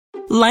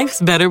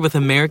Life's better with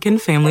American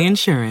Family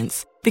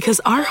Insurance because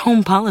our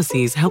home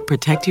policies help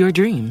protect your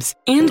dreams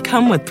and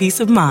come with peace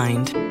of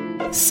mind.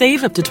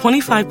 Save up to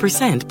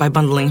 25% by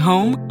bundling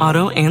home,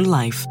 auto, and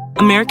life.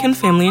 American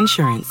Family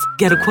Insurance.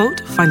 Get a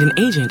quote, find an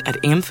agent at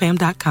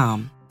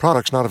amfam.com.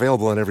 Products not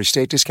available in every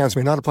state. Discounts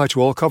may not apply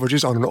to all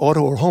coverages on an auto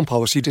or home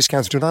policy.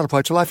 Discounts do not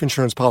apply to life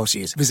insurance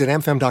policies. Visit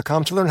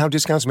amfam.com to learn how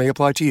discounts may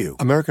apply to you.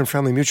 American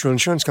Family Mutual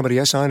Insurance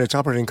Company, SI, and its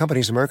operating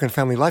companies, American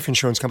Family Life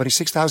Insurance Company,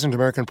 6000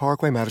 American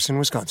Parkway, Madison,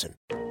 Wisconsin.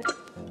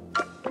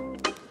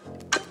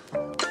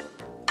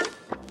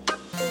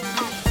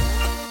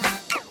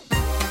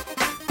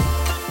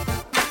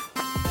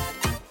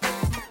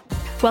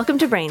 Welcome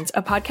to Brains,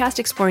 a podcast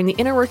exploring the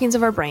inner workings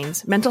of our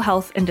brains, mental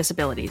health, and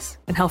disabilities,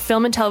 and how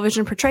film and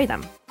television portray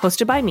them.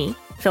 Hosted by me,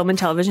 film and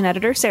television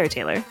editor Sarah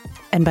Taylor.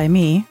 And by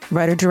me,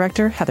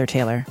 writer-director Heather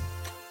Taylor.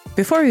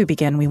 Before we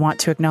begin, we want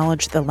to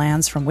acknowledge the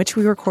lands from which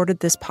we recorded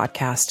this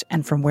podcast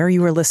and from where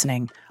you are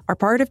listening are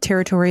part of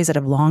territories that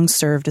have long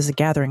served as a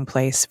gathering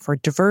place for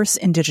diverse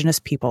Indigenous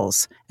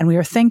peoples, and we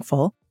are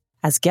thankful,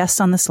 as guests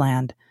on this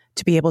land,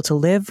 to be able to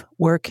live,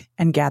 work,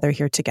 and gather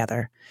here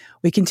together.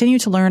 We continue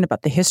to learn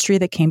about the history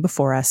that came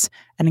before us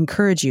and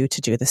encourage you to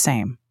do the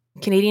same.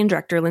 Canadian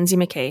director Lindsay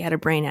McKay had a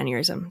brain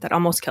aneurysm that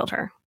almost killed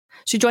her.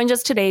 She joins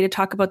us today to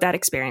talk about that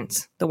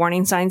experience, the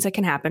warning signs that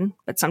can happen,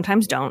 but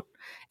sometimes don't,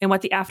 and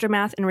what the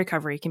aftermath and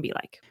recovery can be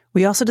like.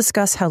 We also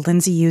discuss how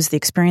Lindsay used the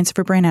experience of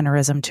her brain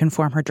aneurysm to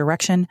inform her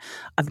direction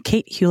of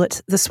Kate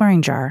Hewlett's The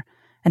Swearing Jar,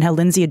 and how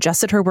Lindsay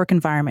adjusted her work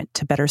environment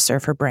to better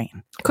serve her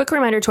brain. Quick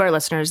reminder to our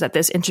listeners that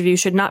this interview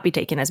should not be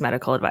taken as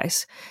medical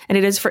advice, and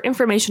it is for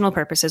informational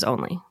purposes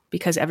only.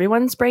 Because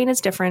everyone's brain is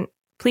different,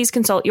 please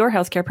consult your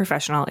healthcare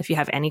professional if you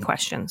have any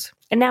questions.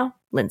 And now,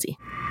 Lindsay.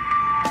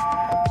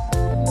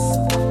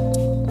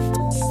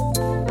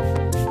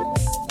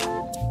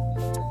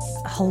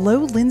 Hello,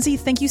 Lindsay.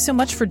 Thank you so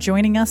much for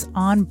joining us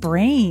on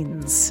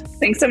Brains.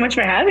 Thanks so much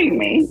for having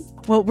me.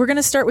 Well, we're going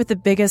to start with the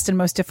biggest and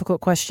most difficult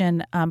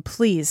question.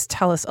 Please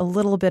tell us a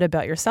little bit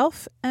about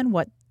yourself and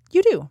what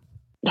you do.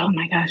 Oh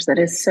my gosh, that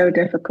is so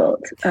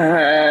difficult.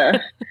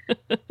 I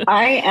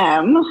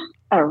am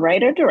a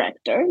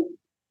writer-director.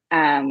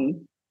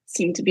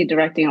 Seem to be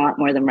directing a lot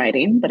more than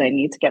writing, but I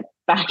need to get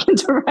back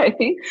into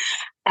writing.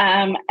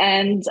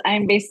 And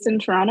I'm based in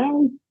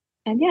Toronto.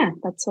 And yeah,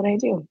 that's what I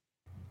do.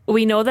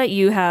 We know that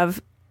you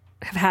have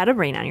had a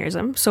brain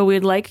aneurysm, so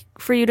we'd like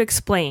for you to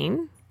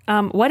explain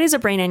what is a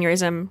brain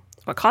aneurysm,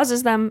 what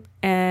causes them,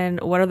 and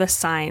what are the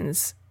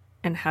signs,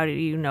 and how do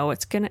you know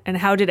it's gonna, and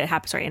how did it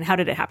happen? Sorry, and how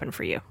did it happen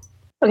for you?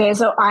 Okay,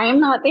 so I am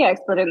not the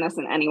expert in this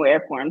in any way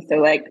or form, so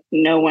like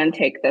no one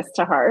take this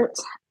to heart.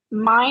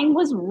 Mine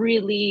was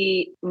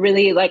really,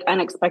 really like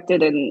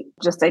unexpected, and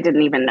just I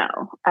didn't even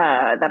know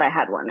that I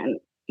had one. And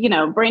you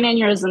know, brain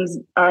aneurysms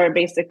are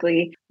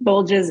basically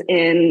bulges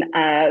in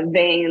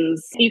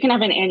veins. You can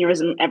have an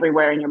aneurysm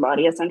everywhere in your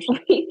body,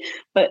 essentially,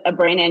 but a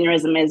brain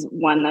aneurysm is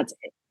one that's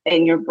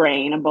in your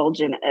brain, a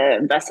bulge in a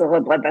vessel,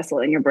 a blood vessel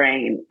in your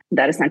brain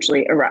that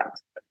essentially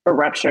erupts or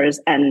ruptures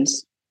and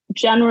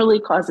generally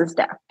causes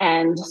death.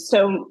 And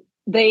so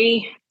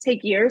they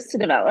take years to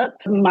develop.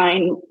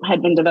 Mine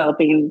had been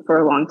developing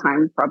for a long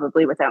time,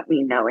 probably without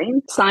me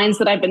knowing. Signs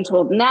that I've been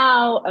told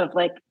now of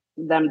like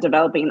them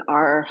developing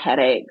are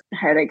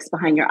headaches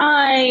behind your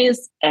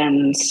eyes,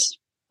 and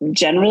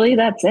generally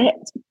that's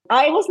it.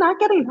 I was not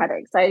getting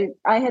headaches. I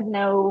had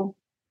no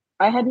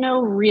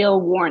real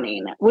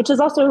warning, which is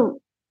also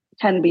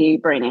can be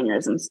brain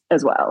aneurysms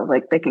as well.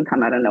 Like they can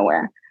come out of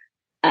nowhere.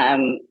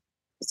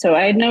 So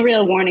I had no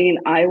real warning.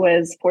 I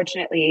was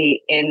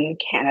fortunately in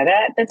Canada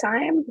at the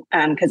time,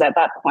 because at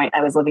that point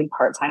I was living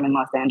part-time in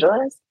Los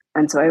Angeles.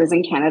 And so I was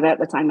in Canada at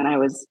the time, and I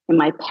was in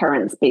my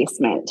parents'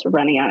 basement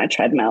running on a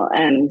treadmill.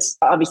 And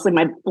obviously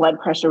my blood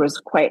pressure was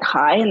quite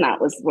high, and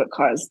that was what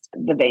caused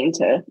the vein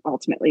to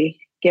ultimately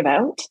give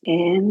out.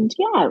 And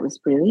yeah, it was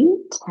really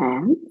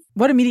intense.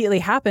 What immediately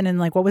happened, and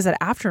like what was that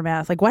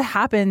aftermath? Like what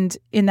happened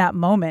in that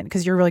moment?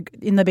 Because you're like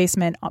in the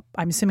basement,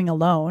 I'm assuming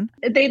alone.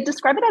 They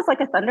describe it as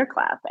like a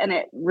thunderclap, and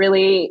it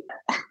really,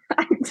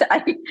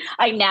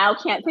 I now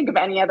can't think of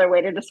any other way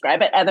to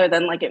describe it other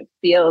than like it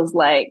feels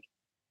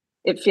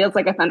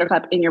like a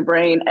thunderclap in your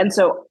brain. And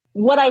so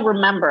what I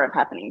remember of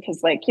happening,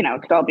 because like, you know,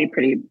 it could all be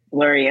pretty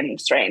blurry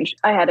and strange.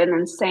 I had an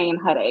insane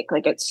headache,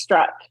 like it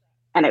struck,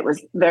 and it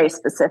was very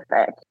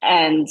specific.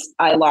 And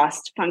I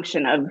lost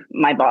function of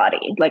my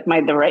body. Like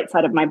the right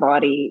side of my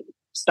body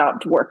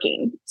stopped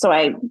working. So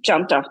I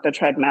jumped off the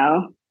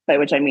treadmill, by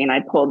which I mean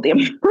I pulled the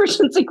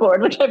emergency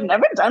cord, which I've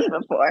never done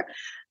before.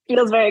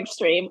 Feels very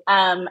extreme.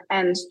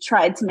 And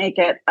tried to make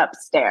it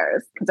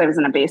upstairs because I was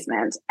in a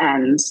basement.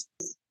 And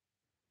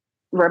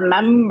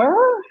remember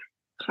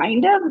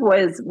kind of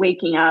was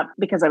waking up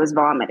because I was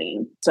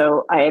vomiting.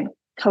 So I had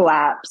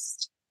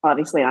collapsed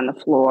obviously on the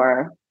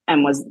floor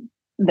and was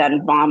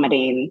then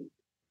vomiting,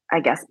 I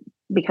guess,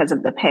 because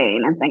of the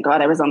pain. And thank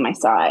God I was on my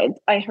side.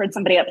 I heard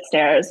somebody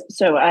upstairs.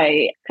 So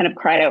I kind of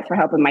cried out for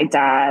help, and my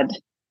dad,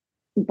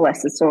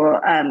 bless his soul,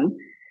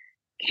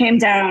 came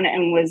down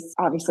and was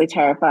obviously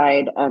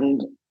terrified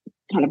and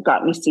kind of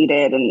got me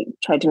seated and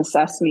tried to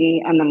assess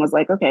me, and then was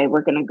like, okay,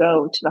 we're going to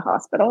go to the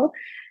hospital.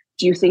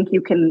 Do you think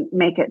you can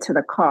make it to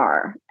the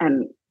car?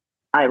 And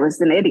I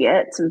was an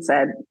idiot and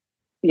said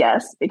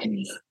yes,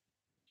 because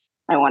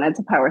I wanted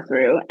to power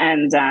through.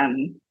 And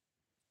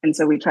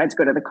so we tried to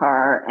go to the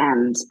car,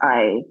 and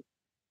I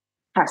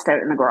passed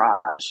out in the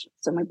garage.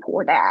 So my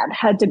poor dad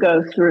had to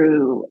go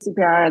through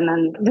CPR, and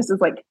then this is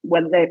like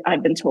what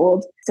I've been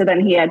told. So then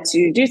he had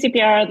to do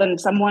CPR. Then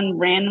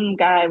random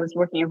guy was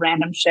working a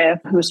random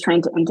shift who was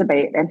trying to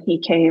intubate, and he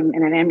came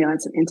in an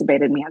ambulance and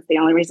intubated me. That's the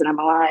only reason I'm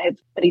alive.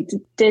 But he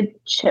did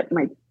chip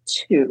my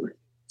tooth.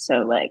 So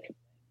like,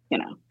 you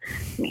know,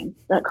 I mean,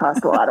 that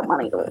cost a lot of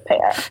money to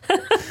repair.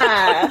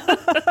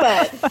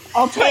 But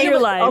I'll take your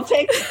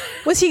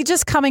life. Was he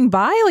just coming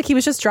by? Like he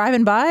was just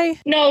driving by?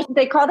 No,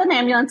 they called an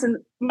ambulance, and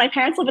my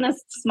parents live in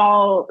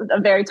a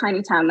very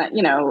tiny town that,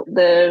 you know,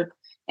 the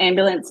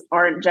ambulance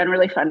aren't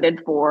generally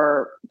funded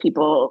for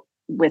people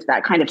with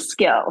that kind of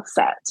skill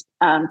set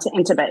to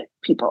intubate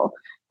people.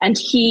 And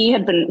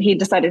he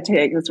decided to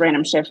take this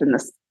random shift in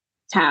this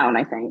town,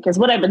 I think, is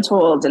what I've been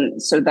told.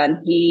 And so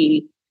then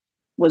he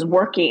was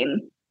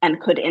working and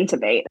could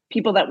intubate.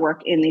 People that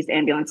work in these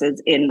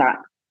ambulances in that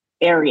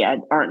area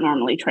aren't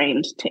normally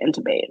trained to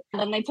intubate. And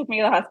then they took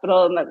me to the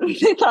hospital, and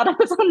they thought I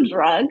was on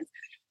drugs.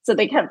 So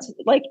they kept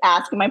like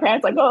asking my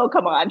parents, like, oh,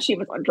 come on, she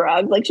was on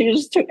drugs. Like she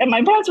was just and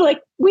my parents were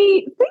like,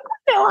 we think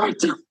we know our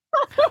drugs.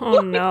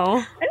 Oh no. I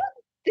don't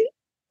think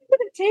we would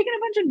have taken a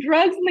bunch of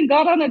drugs and then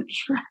got on a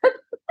treadmill.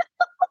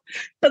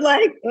 But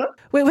like,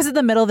 wait, was it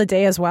the middle of the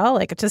day as well?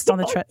 Like just on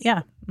the trip?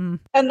 Yeah. Mm.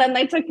 And then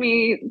they took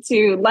me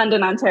to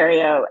London,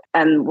 Ontario,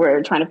 and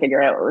we're trying to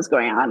figure out what was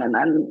going on. And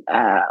then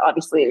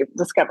obviously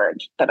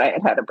discovered that I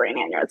had a brain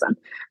aneurysm.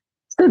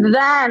 So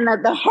then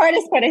the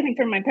hardest part, I think,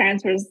 for my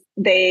parents was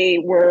they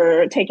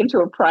were taken to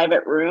a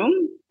private room.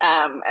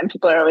 And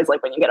people are always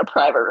like, when you get a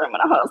private room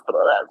in a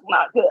hospital, that's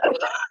not good.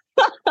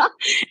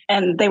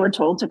 And they were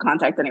told to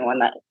contact anyone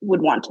that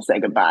would want to say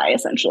goodbye,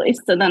 essentially.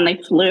 So then they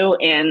flew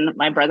in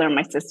my brother and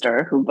my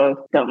sister, who both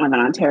don't live in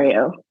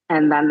Ontario.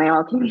 And then they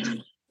all came to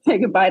say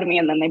goodbye to me.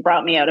 And then they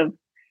brought me out of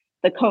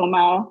the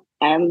coma.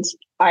 And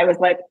I was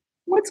like,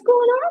 what's going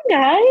on,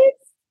 guys?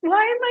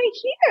 Why am I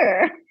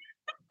here?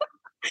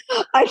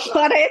 I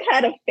thought I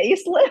had a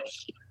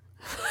facelift.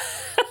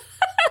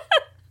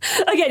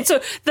 Okay, so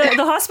the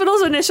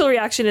hospital's initial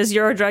reaction is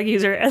you're a drug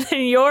user, and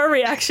then your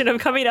reaction of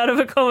coming out of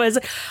a coma is,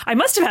 I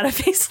must have had a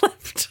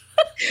facelift.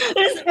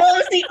 It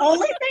was the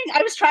only thing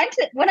I was trying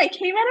to, when I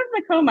came out of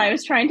the coma, I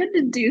was trying to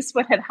deduce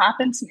what had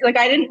happened to me. Like,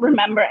 I didn't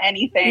remember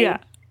anything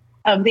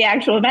of the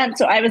actual event.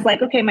 So I was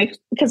like, okay,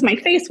 because my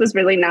face was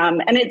really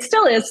numb, and it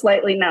still is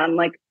slightly numb,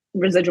 like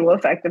residual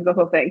effect of the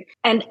whole thing.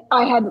 And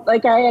I had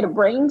a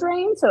brain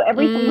drain. So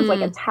everything was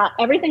like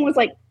everything was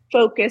like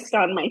focused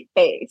on my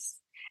face.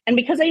 And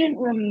because I didn't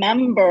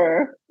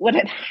remember what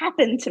had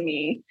happened to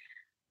me,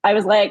 I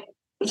was like,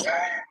 is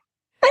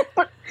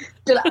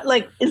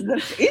the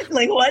face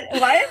like what?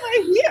 Why am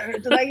I here?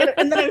 Did I get it?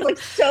 And then I was like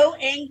so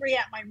angry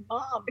at my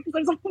mom because I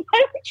was like,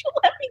 why would you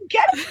let me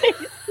get a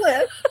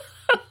facelift?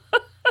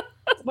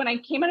 When I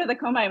came out of the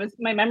coma,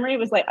 my memory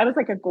was like I was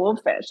like a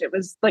goldfish. It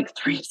was like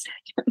 3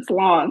 seconds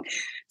long.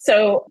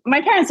 So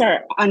my parents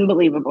are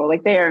unbelievable.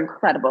 Like they are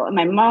incredible. And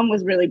my mom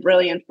was really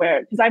brilliant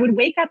because I would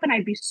wake up and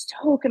I'd be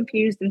so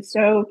confused and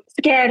so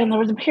scared. And there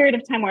was a period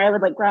of time where I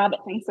would like grab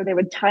at things. So they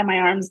would tie my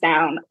arms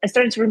down. I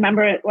started to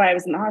remember why I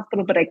was in the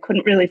hospital, but I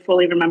couldn't really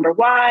fully remember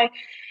why.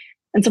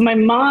 And so my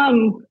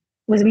mom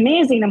was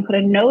amazing and put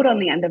a note on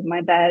the end of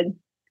my bed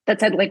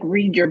that said like,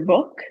 read your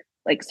book.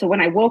 Like, so when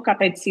I woke up,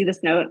 I'd see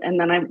this note and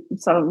then I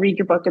saw read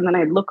your book and then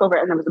I'd look over it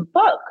and there was a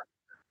book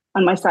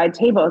on my side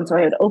table. And so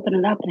I would open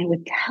it up and it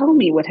would tell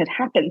me what had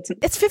happened.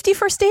 It's 50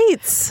 First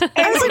Dates. I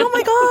was like, oh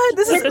my God,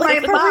 this is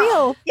like for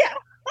real. Yeah.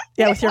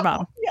 Yeah, with your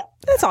mom. Yeah.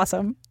 That's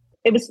awesome.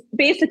 It was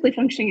basically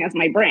functioning as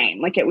my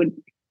brain. Like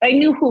I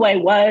knew who I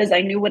was.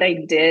 I knew what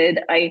I did.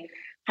 I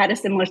had a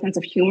similar sense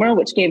of humor,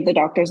 which gave the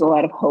doctors a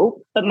lot of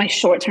hope. But my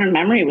short-term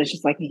memory was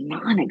just like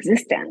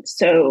non-existent.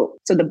 So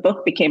the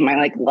book became my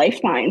like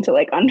lifeline to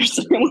like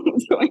understand what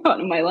was going on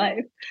in my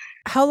life.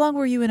 How long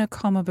were you in a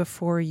coma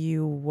before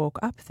you woke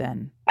up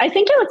then? I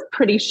think it was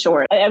pretty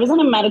short. I was in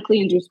a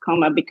medically induced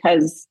coma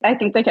because I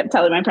think they kept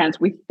telling my parents,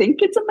 we think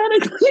it's a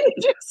medically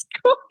induced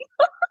coma.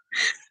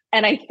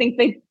 And I think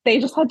they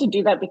just had to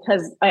do that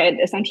because I had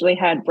essentially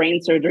had brain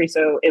surgery.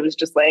 So it was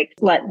just like,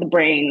 let the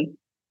brain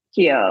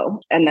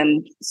heal, and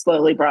then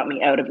slowly brought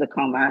me out of the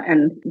coma.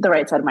 And the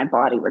right side of my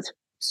body was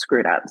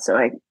screwed up. So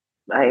I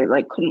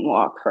like couldn't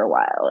walk for a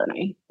while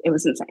and it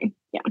was insane.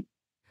 Yeah.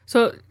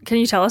 So can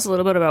you tell us a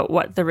little bit about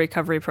what the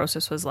recovery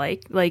process was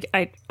like? Like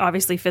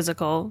obviously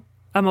physical,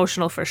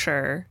 emotional for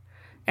sure,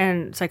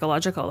 and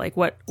psychological. Like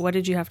what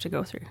did you have to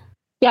go through?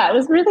 Yeah, it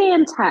was really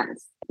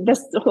intense.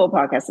 This whole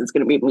podcast is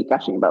going to be me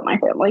gushing about my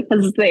family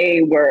because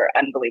they were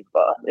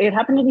unbelievable. It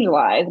happened in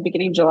July, the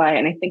beginning of July,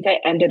 and I think I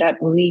ended up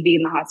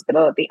leaving the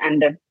hospital at the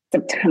end of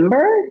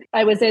September.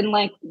 I was in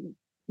like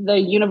the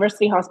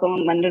University Hospital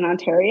in London,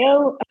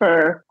 Ontario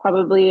for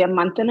probably a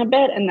month and a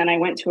bit. And then I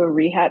went to a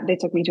rehab. They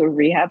took me to a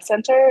rehab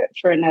center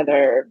for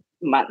another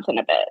month and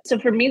a bit. So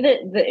for me,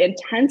 the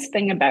intense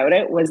thing about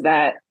it was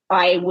that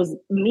I was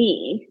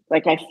me.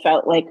 Like I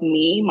felt like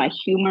me. My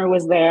humor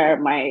was there.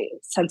 My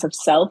sense of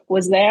self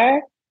was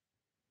there.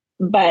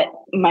 But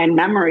my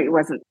memory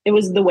wasn't. It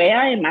was the way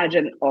I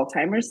imagined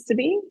Alzheimer's to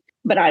be.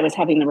 But I was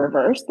having the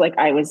reverse. Like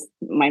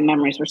my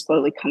memories were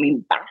slowly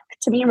coming back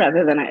to me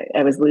rather than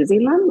I was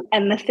losing them.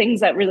 And the things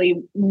that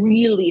really,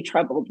 really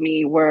troubled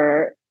me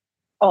were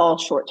all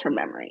short-term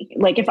memory.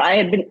 Like if I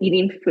had been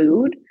eating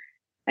food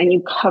and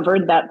you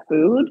covered that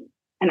food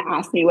and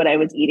asked me what I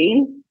was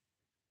eating,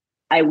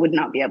 I would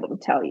not be able to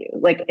tell you.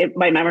 Like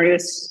my memory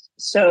was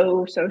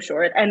so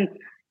short, and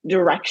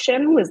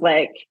direction was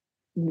like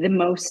the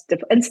most,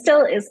 and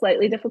still is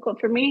slightly difficult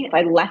for me. If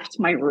I left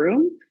my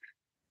room,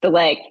 the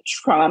like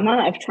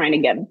trauma of trying to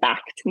get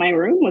back to my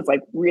room was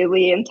like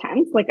really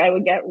intense. Like I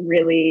would get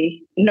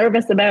really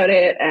nervous about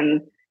it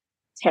and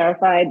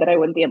terrified that I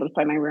wouldn't be able to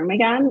find my room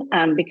again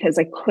because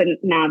I couldn't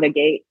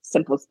navigate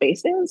simple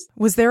spaces.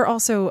 Was there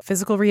also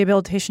physical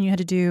rehabilitation you had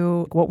to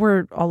do? What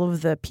were all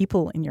of the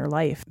people in your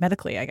life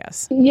medically, I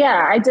guess?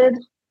 Yeah, I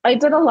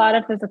did a lot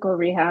of physical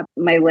rehab.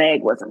 My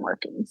leg wasn't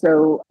working.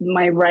 So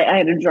I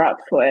had a drop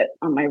foot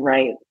on my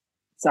right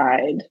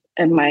side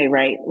and my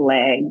right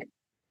leg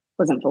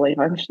wasn't fully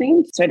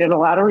functioning. So I did a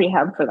lot of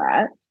rehab for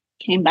that.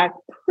 Came back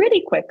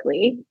pretty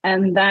quickly.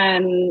 And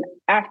then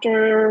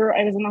after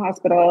I was in the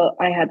hospital,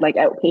 I had like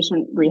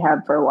outpatient rehab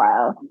for a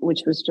while,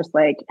 which was just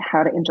like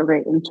how to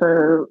integrate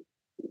into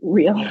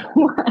real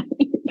life.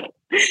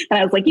 And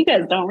I was like, you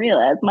guys don't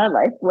realize my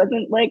life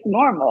wasn't like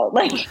normal.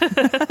 Like,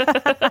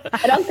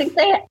 I don't think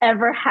they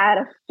ever had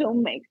a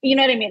filmmaker. You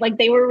know what I mean? Like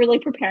they were really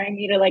preparing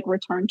me to like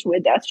return to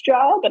a desk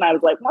job. And I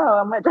was like,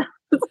 no, my job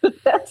is a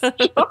desk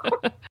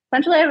job.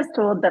 Essentially, I was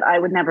told that I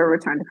would never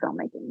return to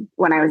filmmaking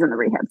when I was in the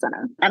rehab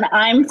center. And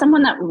I'm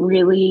someone that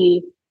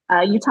really,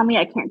 you tell me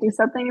I can't do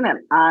something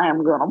and I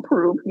am going to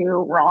prove you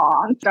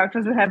wrong.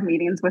 Doctors would have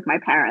meetings with my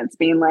parents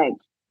being like,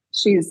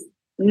 she's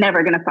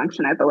never going to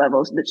function at the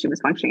levels that she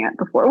was functioning at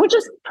before, which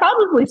is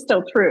probably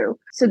still true.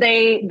 So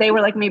they were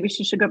like, maybe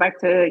she should go back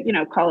to,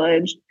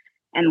 college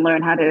and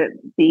learn how to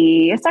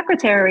be a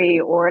secretary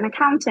or an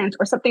accountant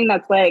or something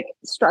that's like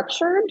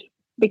structured,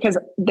 because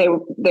they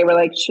were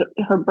like,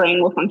 her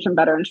brain will function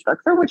better in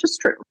structure, which is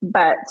true.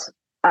 But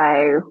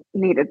I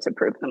needed to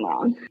prove them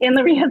wrong. In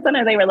the rehab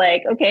center, they were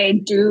like,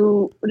 okay,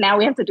 now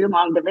we have to do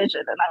long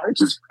division. And I was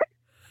just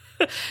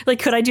like,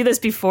 could I do this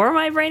before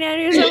my brain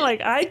aneurysm? Like,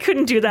 I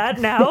couldn't do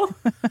that now.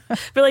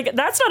 But like,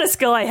 that's not a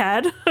skill I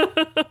had.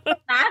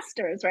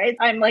 Masters, right?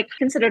 I'm like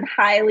considered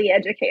highly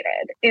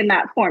educated in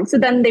that form. So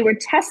then they were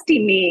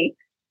testing me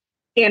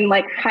in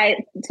like to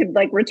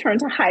return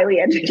to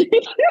highly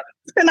educated.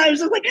 And I was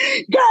just like,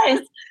 guys,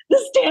 the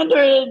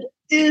standard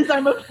is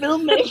I'm a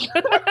filmmaker.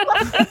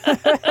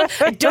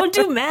 Don't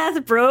do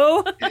math,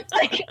 bro. Like,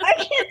 I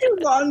can't do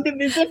long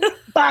division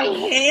by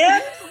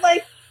hand.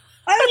 Like,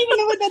 I don't even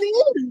know what that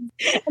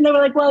is. And they were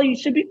like, well, you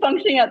should be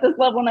functioning at this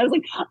level. And I was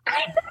like,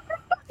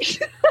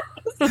 so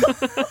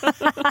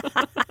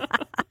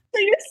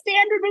your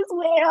standard is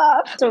way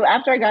off. So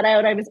after I got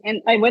out, I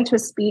went to a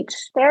speech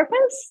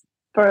therapist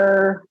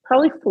for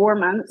probably 4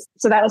 months.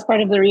 So that was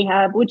part of the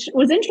rehab, which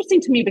was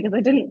interesting to me because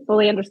I didn't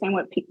fully understand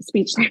what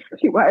speech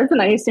therapy was.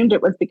 And I assumed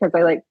it was because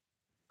I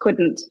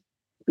couldn't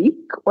speak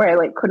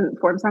or I couldn't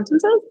form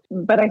sentences.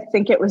 But I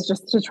think it was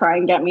just to try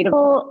and get me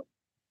to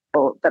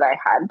that I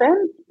had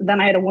been.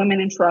 Then I had a woman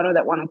in Toronto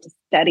that wanted to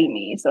study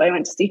me. So I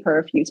went to see her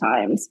a few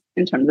times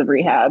in terms of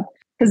rehab.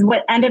 Because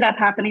what ended up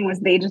happening was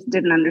they just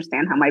didn't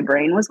understand how my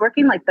brain was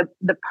working. Like the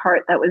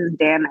part that was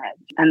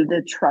damaged and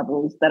the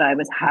troubles that I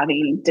was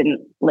having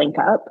didn't link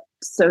up.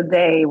 So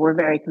they were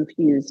very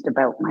confused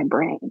about my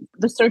brain.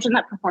 The surgeon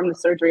that performed the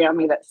surgery on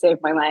me that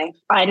saved my life,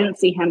 I didn't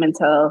see him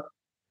until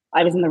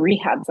I was in the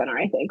rehab center,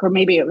 I think. Or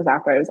maybe it was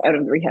after I was out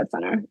of the rehab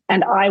center.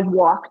 And I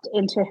walked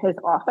into his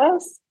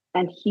office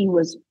and he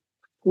was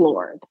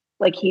floored.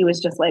 Like he was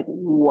just like,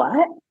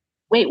 what?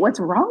 Wait, what's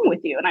wrong with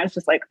you? And I was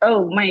just like,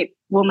 oh, my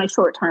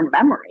short-term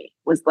memory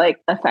was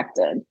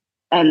affected.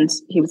 And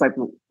he was like,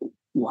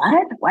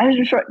 what? Why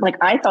is your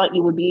I thought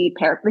you would be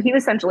he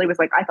essentially was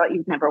like, I thought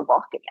you'd never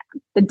walk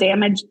again. The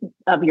damage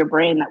of your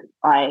brain that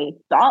I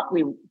thought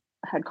we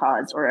had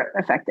caused or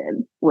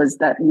affected was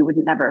that you would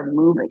never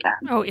move again.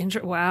 Oh,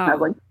 wow. And I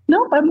was like,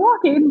 nope, I'm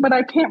walking, but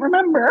I can't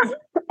remember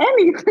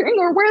anything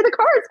or where the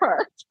car is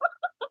parked.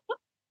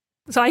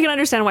 So I can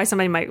understand why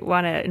somebody might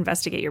want to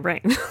investigate your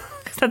brain.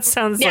 That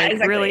sounds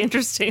exactly. Really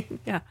interesting.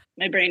 Yeah.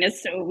 My brain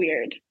is so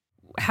weird.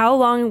 How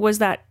long was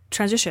that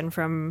transition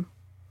from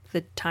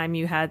the time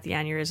you had the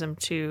aneurysm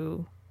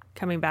to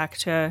coming back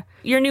to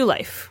your new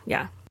life?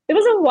 Yeah. It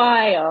was a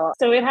while.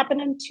 So it happened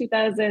in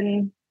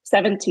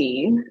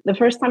 2017. The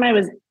first time I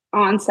was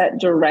on set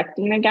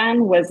directing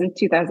again was in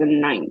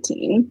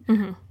 2019.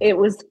 Mm-hmm. It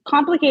was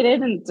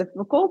complicated and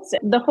difficult.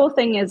 The whole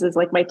thing is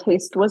my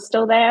taste was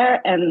still there.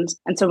 And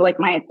so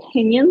my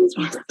opinions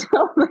were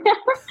still there,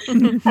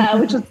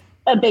 which is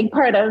a big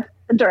part of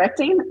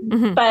directing.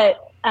 Mm-hmm. But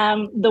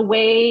the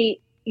way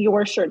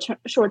your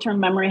short-term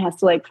memory has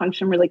to like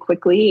function really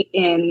quickly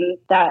in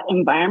that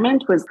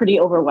environment was pretty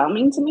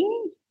overwhelming to me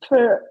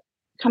for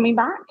coming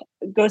back.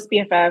 Ghost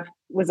BFF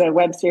was a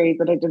web series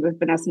that I did with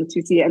Vanessa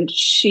Matusi, and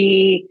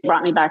she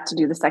brought me back to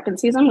do the second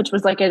season, which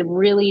was like a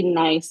really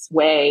nice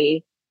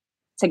way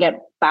to get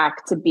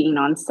back to being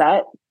on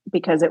set,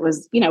 because it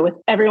was, with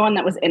everyone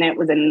that was in it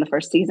was in the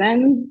first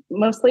season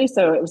mostly.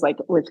 So it was like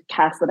with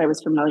cast that I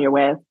was familiar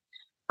with.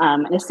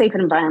 In a safe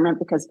environment,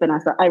 because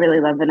Vanessa, I really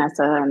love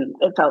Vanessa, and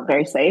it felt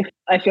very safe.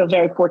 I feel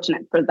very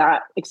fortunate for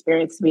that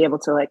experience to be able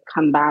to like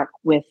come back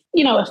with,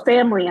 a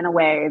family in a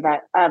way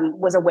that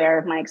was aware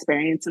of my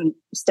experience and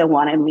still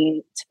wanted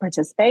me to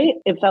participate.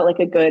 It felt like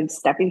a good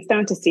stepping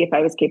stone to see if I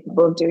was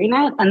capable of doing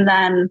it. And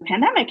then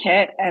pandemic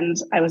hit, and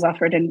I was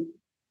offered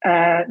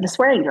the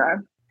swearing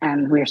jar.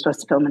 And we were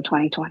supposed to film in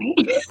 2020.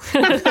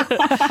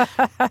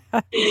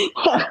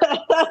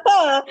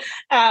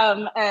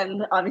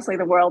 And obviously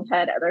the world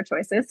had other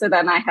choices. So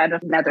then I had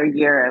another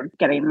year of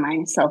getting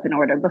myself in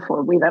order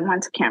before we then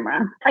went to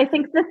camera. I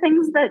think the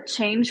things that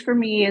changed for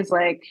me is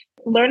like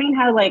learning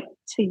how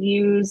to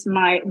use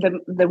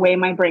the way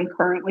my brain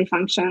currently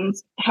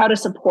functions, how to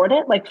support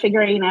it, like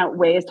figuring out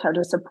ways how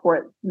to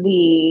support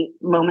the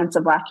moments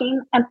of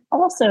lacking, and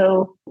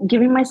also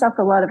giving myself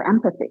a lot of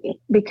empathy,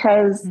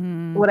 because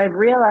what I've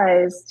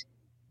realized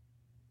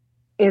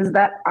is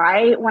that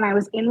when I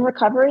was in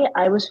recovery,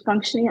 I was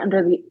functioning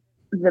under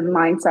the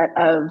mindset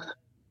of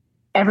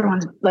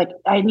everyone's like,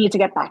 I need to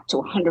get back to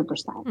 100%.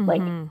 Mm-hmm.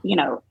 Like,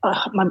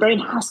 my brain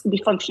has to be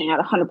functioning at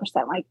 100%.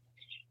 Like,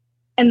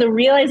 and the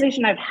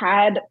realization I've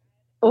had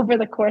over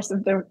the course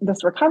of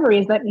this recovery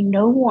is that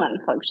no one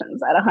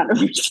functions at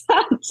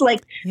 100%.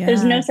 Like,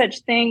 there's no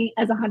such thing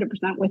as 100%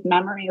 with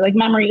memory. Like,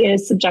 memory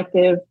is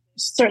subjective.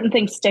 Certain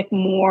things stick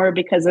more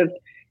because of,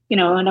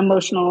 an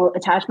emotional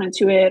attachment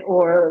to it,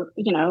 or,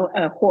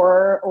 a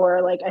horror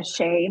or like a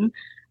shame.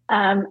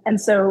 And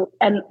so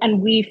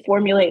we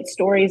formulate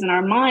stories in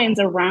our minds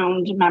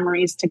around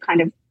memories to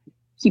kind of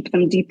keep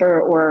them deeper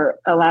or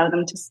allow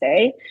them to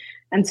stay.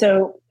 And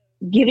so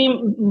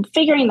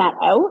figuring that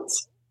out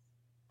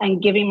and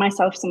giving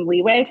myself some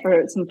leeway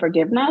for some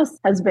forgiveness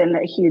has been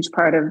a huge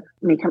part of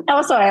me.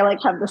 Also, I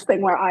like have this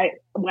thing where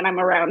when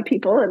I'm around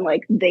people and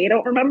like they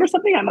don't remember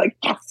something, I'm like,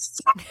 yes.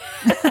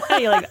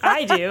 You're like,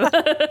 I do.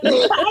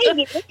 I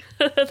do.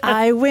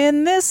 I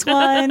win this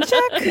one.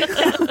 Check.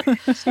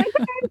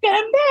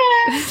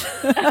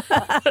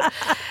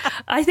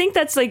 I think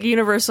that's like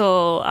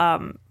universal,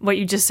 what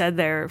you just said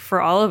there,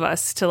 for all of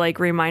us to like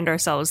remind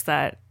ourselves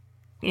that,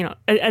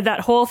 that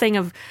whole thing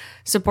of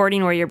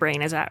supporting where your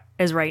brain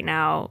is right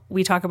now.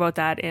 We talk about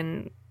that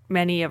in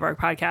many of our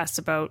podcasts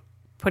about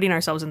putting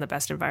ourselves in the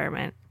best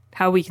environment,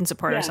 how we can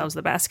support ourselves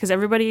the best, because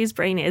everybody's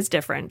brain is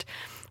different,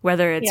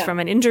 whether it's from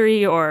an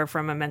injury or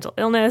from a mental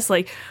illness,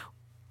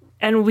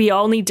 and we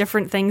all need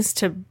different things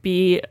to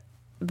be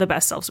the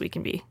best selves we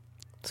can be.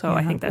 So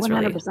I think that's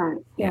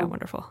 100%, really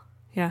wonderful.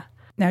 Yeah.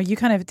 Now you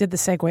kind of did the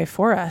segue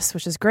for us,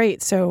 which is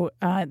great. So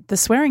The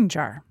Swearing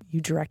Jar,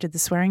 you directed The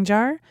Swearing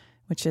Jar,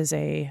 which is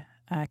a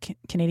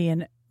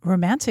Canadian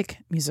romantic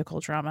musical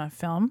drama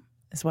film,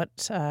 is what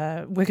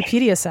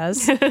Wikipedia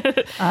says,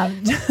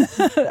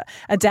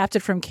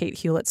 adapted from Kate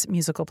Hewlett's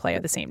musical play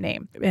of the same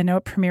name. I know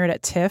it premiered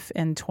at TIFF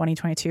in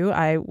 2022.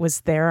 I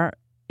was there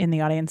in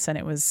the audience, and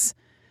it was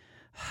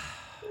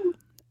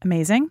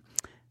amazing.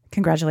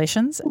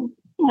 Congratulations.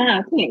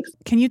 Yeah, thanks.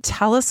 Can you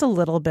tell us a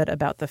little bit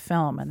about the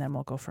film, and then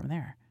we'll go from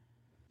there?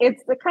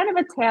 It's the kind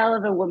of a tale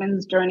of a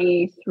woman's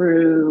journey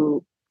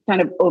through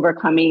kind of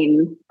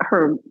overcoming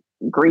her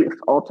grief.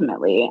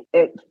 Ultimately,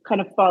 it kind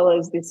of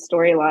follows this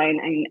storyline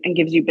and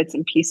gives you bits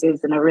and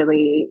pieces in a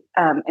really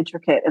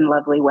intricate and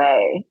lovely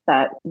way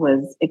that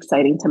was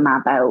exciting to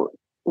map out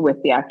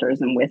with the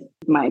actors and with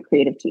my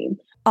creative team.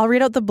 I'll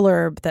read out the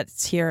blurb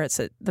that's here. It's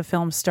the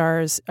film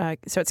stars.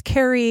 So it's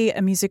Carrie,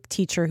 a music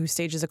teacher who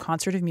stages a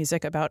concert of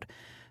music about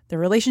the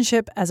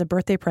relationship as a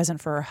birthday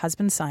present for her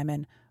husband,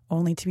 Simon,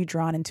 only to be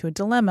drawn into a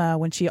dilemma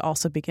when she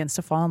also begins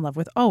to fall in love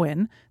with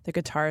Owen, the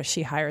guitarist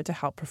she hired to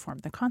help perform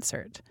the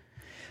concert.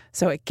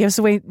 So it gives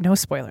away no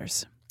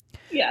spoilers.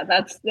 Yeah,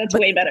 that's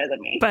way better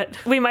than me. But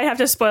we might have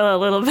to spoil a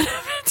little bit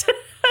of it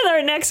with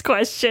our next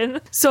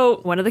question. So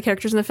one of the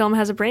characters in the film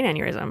has a brain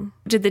aneurysm.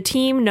 Did the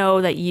team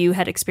know that you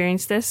had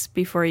experienced this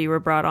before you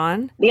were brought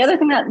on? The other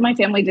thing that my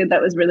family did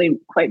that was really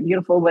quite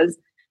beautiful was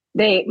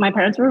my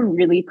parents were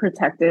really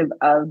protective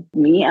of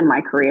me and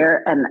my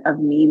career, and of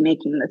me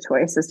making the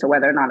choice as to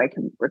whether or not I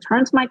could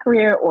return to my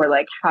career, or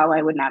like how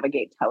I would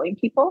navigate telling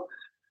people.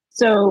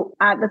 So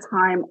at the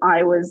time,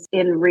 I was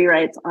in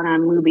rewrites on a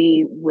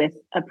movie with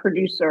a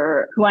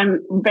producer who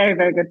I'm very,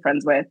 very good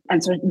friends with.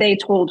 And so they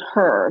told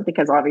her,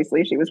 because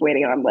obviously she was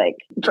waiting on like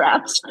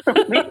drafts from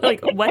me.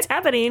 Like, what's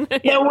happening?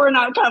 Yeah, we're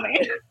not coming.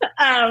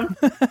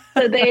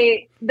 So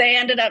they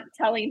ended up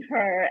telling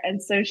her.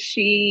 And so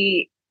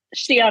she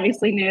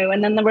obviously knew.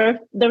 And then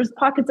there was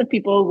pockets of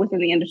people within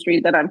the industry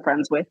that I'm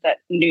friends with that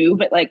knew,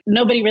 but like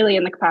nobody really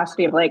in the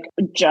capacity of like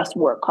just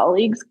work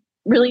colleagues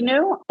really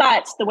knew.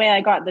 But the way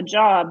I got the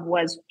job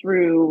was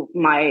through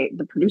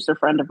the producer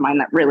friend of mine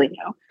that really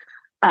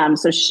knew.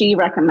 So she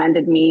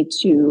recommended me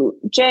to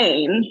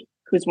Jane,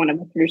 who's one of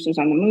the producers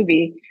on the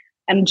movie.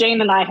 And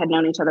Jane and I had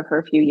known each other for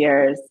a few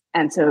years.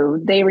 And so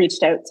they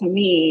reached out to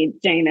me.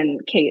 Jane and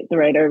Kate, the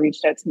writer,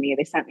 reached out to me.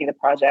 They sent me the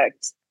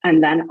project.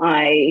 And then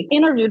I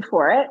interviewed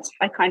for it.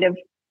 I kind of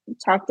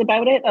talked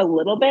about it a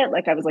little bit.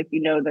 Like I was like,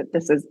 that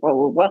this is blah,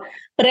 blah, blah.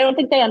 But I don't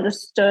think they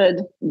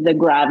understood the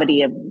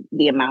gravity of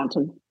the amount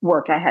of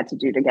work I had to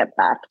do to get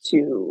back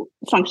to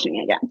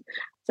functioning again.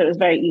 So it was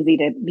very easy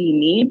to be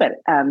me, but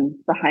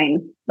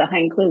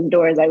behind closed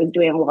doors, I was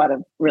doing a lot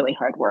of really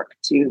hard work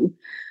to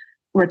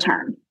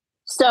return.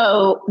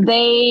 So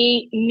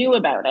they knew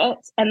about it.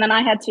 And then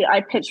I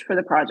pitched for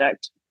the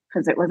project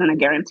because it wasn't a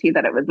guarantee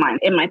that it was mine.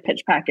 In my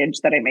pitch package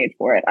that I made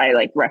for it,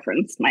 I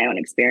referenced my own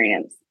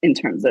experience in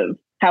terms of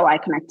how I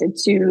connected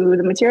to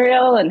the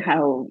material and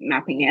how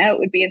mapping it out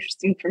would be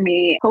interesting for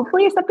me.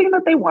 Hopefully something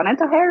that they wanted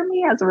to hire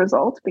me as a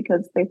result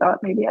because they thought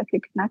maybe I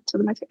could connect to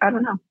the material. I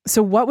don't know.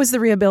 So what was the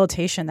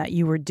rehabilitation that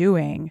you were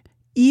doing,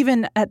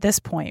 even at this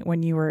point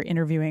when you were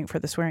interviewing for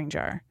the swearing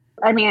jar?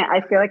 I mean,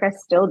 I feel like I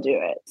still do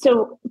it.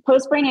 So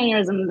post-brain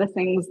aneurysm, the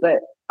things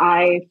that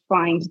I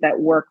find that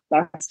work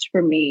best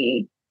for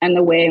me and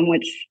the way in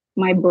which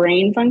my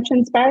brain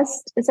functions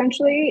best,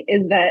 essentially,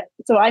 is that,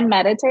 so I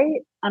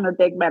meditate. I'm a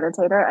big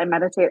meditator. I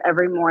meditate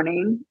every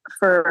morning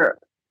for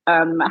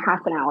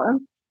half an hour.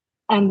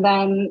 And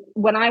then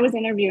when I was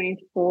interviewing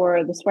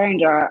for the swearing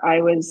jar,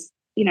 I was,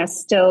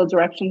 still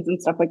directions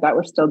and stuff like that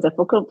were still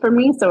difficult for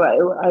me. So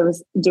I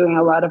was doing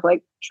a lot of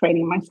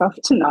training myself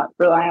to not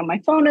rely on my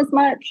phone as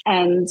much.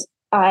 And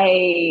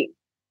I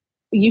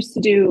used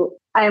to do,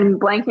 I'm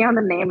blanking on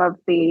the name of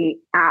the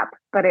app,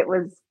 but it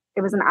was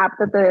an app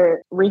that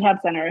the rehab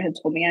center had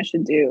told me I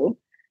should do.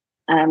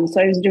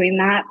 So I was doing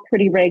that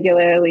pretty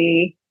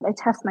regularly. I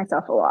test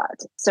myself a lot.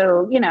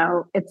 So,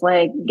 it's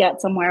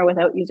get somewhere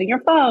without using your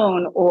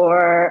phone,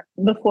 or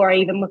before I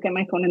even look at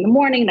my phone in the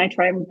morning, I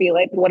try and be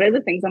what are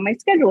the things on my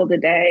schedule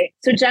today?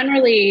 So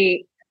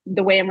generally,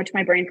 the way in which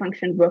my brain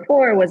functioned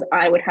before was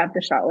I would have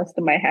the shot list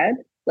in my head.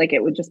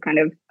 It would just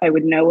I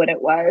would know what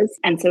it was.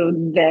 And so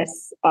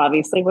this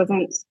obviously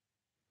wasn't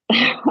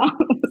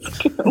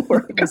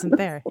wasn't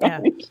there. Yeah.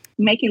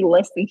 Making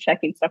lists and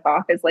checking stuff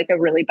off is a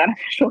really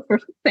beneficial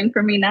thing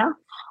for me now.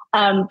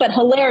 But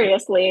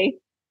hilariously,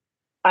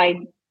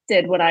 I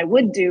did what I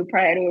would do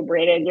prior to a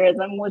brain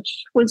aneurysm,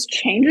 which was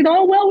change it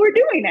all while we're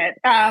doing it.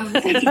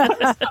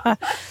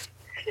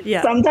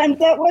 Yeah. Sometimes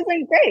that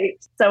wasn't great.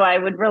 So I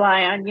would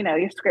rely on,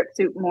 your script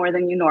suit more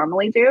than you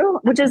normally do,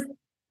 which is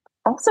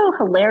also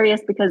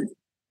hilarious because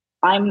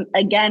I'm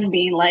again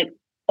being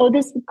oh,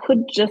 this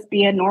could just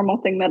be a normal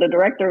thing that a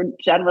director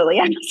generally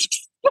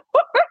asks for.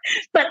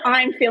 But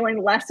I'm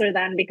feeling lesser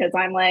than because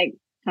I'm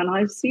can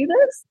I see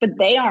this? But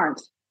they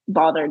aren't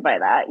bothered by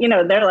that.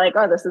 They're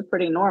oh, this is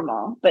pretty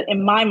normal. But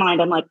in my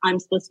mind, I'm I'm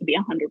supposed to be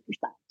 100%.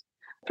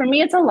 For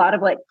me, it's a lot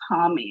of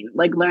calming,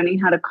 learning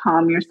how to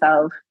calm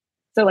yourself.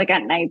 So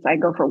at nights I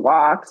go for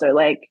walks or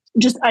I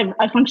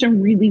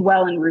function really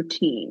well in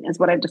routine is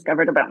what I've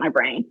discovered about my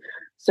brain.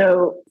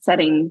 So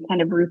setting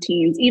kind of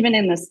routines, even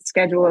in the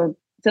schedule of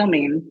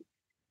filming,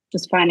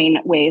 just finding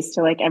ways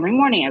to every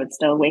morning I would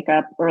still wake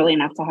up early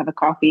enough to have a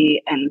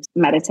coffee and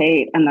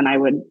meditate. And then I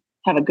would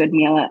have a good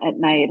meal at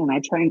night and I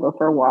try and go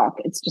for a walk.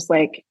 It's just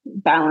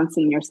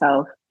balancing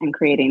yourself and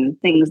creating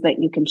things that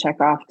you can check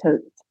off to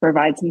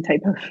provide some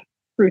type of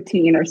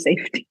routine or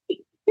safety.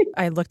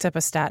 I looked up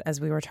a stat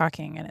as we were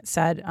talking and it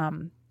said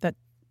that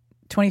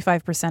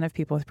 25% of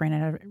people with brain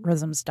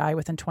aneurysms die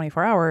within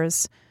 24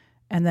 hours.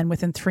 And then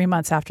within 3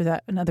 months after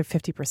that, another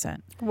 50%.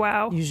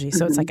 Wow. Usually.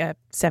 So it's a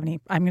 70,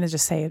 I'm going to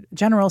just say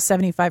general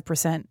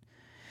 75%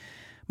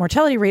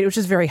 mortality rate, which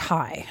is very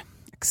high.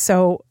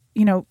 So,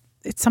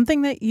 it's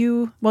something that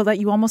you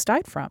almost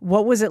died from.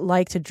 What was it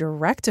like to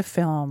direct a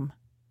film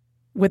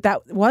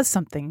that was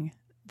something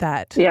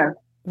that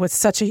was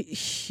such a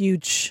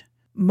huge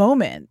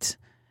moment?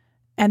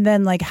 And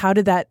then how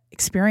did that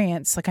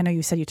experience, I know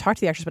you said you talked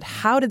to the actors, but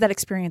how did that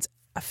experience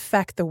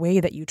affect the way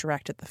that you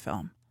directed the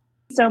film?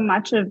 So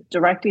much of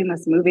directing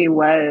this movie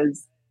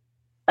was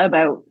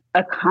about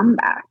a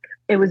comeback.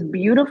 It was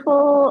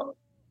beautiful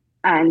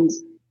and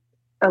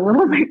a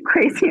little bit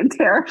crazy and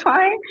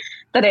terrifying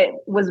that it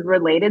was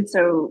related.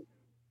 So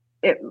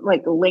it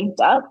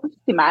linked up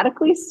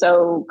thematically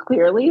so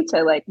clearly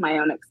to my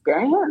own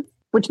experience,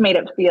 which made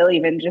it feel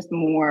even just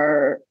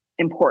more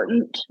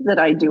important that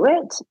I do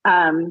it.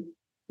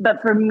 But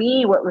for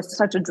me, what was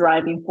such a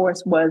driving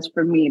force was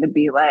for me to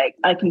be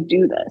I can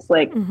do this.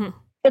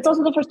 It's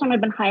also the first time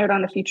I've been hired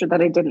on a feature that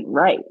I didn't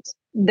write.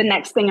 The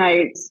next thing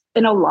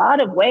in a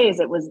lot of ways,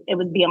 it was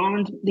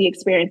beyond the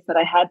experience that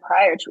I had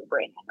prior to a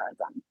brain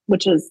aneurysm,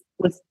 which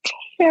was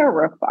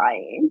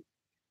terrifying.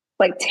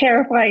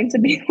 Terrifying to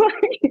be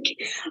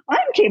I'm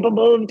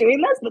capable of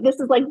doing this, but this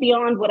is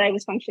beyond what I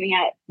was functioning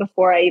at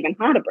before I even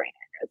had a brain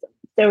aneurysm.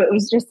 So it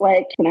was just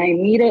like, can I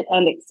meet it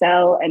and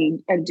excel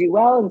and do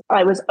well? And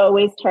I was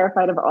always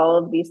terrified of all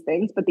of these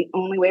things, but the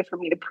only way for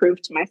me to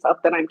prove to myself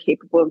that I'm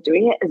capable of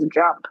doing it is a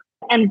jump.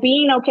 And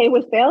being okay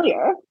with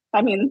failure.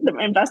 I mean, the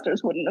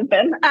investors wouldn't have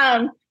been,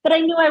 but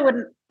I knew I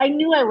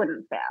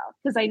wouldn't fail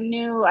because I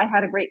knew I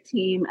had a great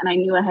team and I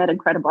knew I had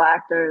incredible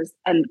actors,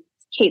 and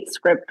Kate's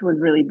script was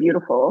really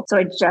beautiful. So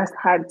I just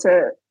had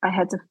to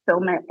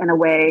film it in a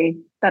way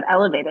that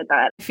elevated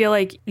that. I feel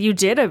like you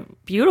did a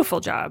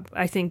beautiful job.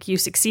 I think you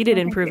succeeded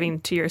in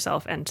proving to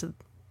yourself and to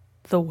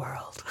the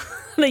world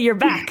that you're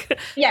back.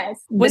 Yes.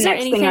 Was there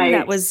anything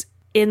that was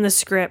in the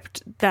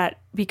script that,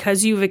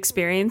 because you've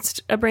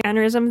experienced a brain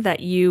aneurysm,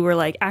 that you were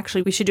like,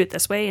 actually, we should do it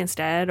this way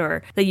instead,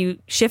 or that you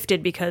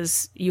shifted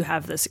because you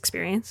have this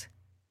experience?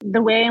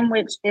 The way in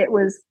which it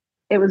was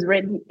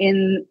written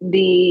in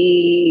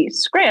the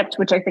script,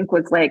 which I think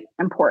was like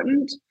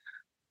important,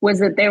 was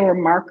that there were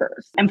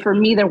markers. And for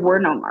me, there were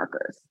no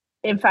markers.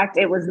 In fact,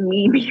 it was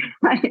me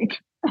like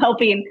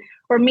helping,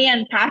 or me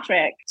and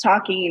Patrick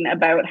talking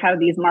about how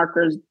these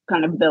markers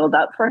kind of build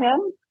up for him,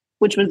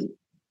 which was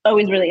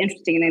always really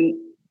interesting. And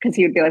because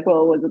he would be like,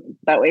 well, was it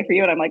that way for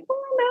you? And I'm like,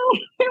 oh, no,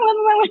 it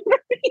wasn't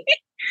that way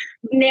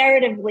for me.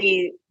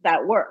 Narratively,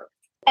 that worked.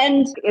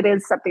 And it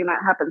is something that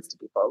happens to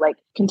people, like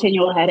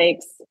continual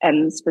headaches,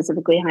 and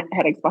specifically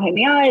headaches behind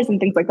the eyes and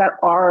things like that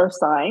are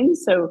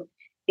signs. So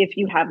if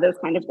you have those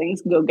kind of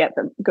things, go get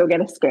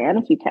a scan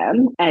if you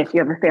can. And if you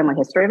have a family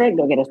history of it,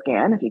 go get a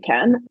scan if you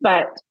can.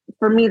 But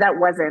for me, that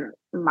wasn't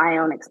my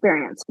own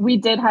experience. We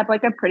did have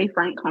like a pretty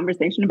frank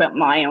conversation about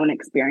my own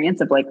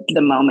experience of like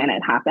the moment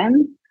it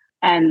happened,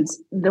 and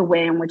the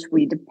way in which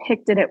we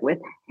depicted it with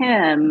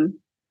him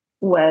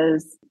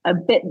was a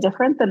bit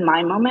different than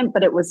my moment,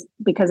 but it was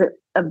because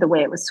of the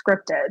way it was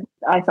scripted.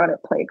 I thought it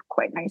played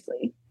quite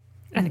nicely.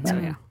 I think so,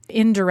 yeah.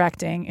 In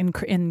directing,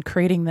 in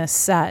creating this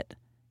set,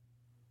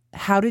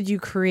 how did you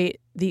create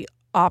the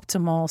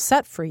optimal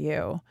set for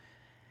you,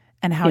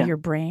 and how your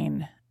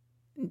brain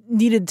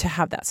needed to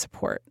have that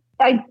support?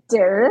 I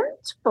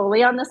didn't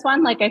fully on this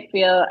one. Like, I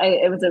feel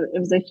it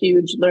was a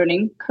huge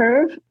learning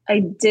curve.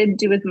 I did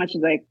do as much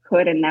as I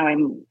could, and now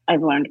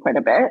I've learned quite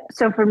a bit.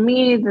 So for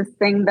me, the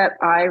thing that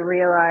I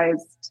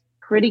realized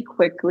pretty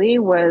quickly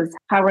was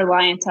how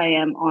reliant I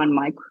am on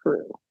my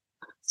crew.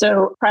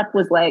 So prep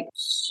was like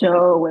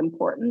so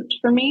important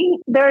for me.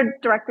 There are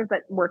directors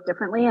that work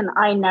differently, and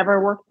I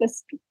never worked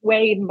this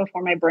way even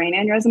before my brain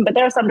aneurysm. But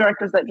there are some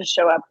directors that just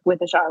show up with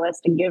a shot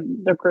list and give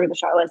their crew the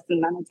shot list,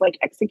 and then it's like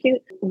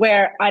execute,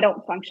 where I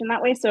don't function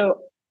that way.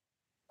 So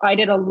I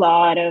did a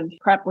lot of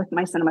prep with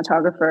my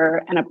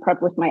cinematographer and a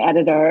prep with my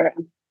editor,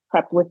 and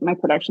prep with my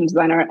production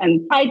designer.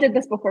 And I did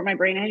this before my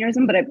brain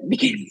aneurysm, but it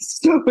became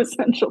so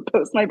essential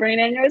post my brain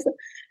aneurysm.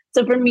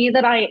 So for me,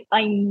 that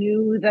I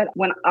knew that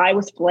when I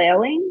was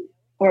flailing,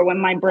 or when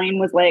my brain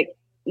was like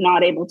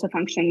not able to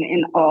function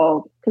in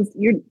all, because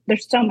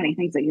there's so many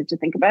things that you have to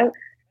think about.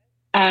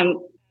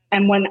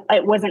 And when I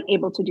wasn't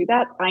able to do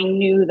that, I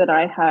knew that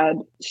I had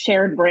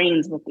shared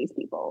brains with these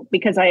people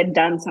because I had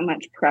done so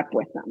much prep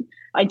with them.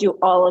 I do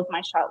all of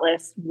my shot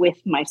lists with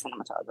my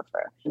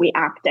cinematographer. We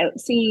act out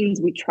scenes,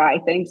 we try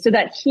things so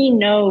that he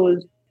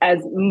knows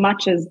as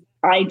much as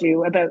I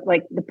do about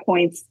like the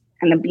points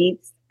and the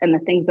beats and the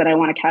things that I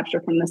want to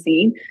capture from the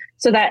scene,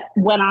 so that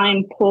when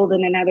I'm pulled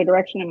in another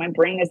direction and my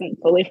brain isn't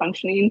fully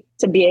functioning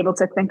to be able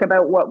to think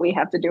about what we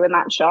have to do in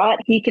that shot,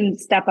 he can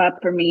step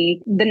up for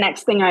me the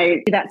next thing I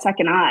do, that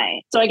second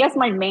eye. So I guess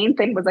my main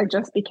thing was I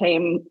just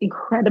became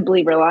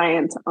incredibly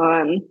reliant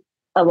on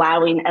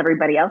allowing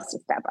everybody else to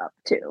step up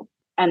too.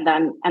 And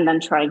then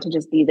trying to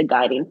just be the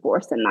guiding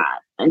force in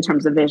that in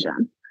terms of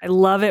vision. I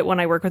love it when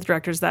I work with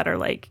directors that are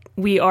like,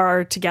 we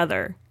are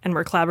together and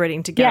we're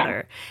collaborating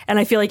together. Yeah. And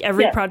I feel like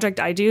every project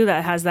I do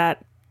that has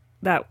that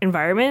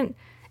environment,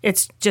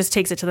 it just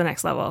takes it to the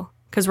next level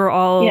because we're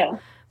all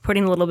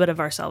putting a little bit of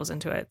ourselves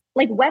into it.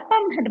 Like Wet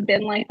Bum had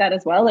been like that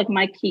as well. Like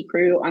my key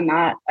crew on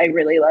that, I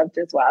really loved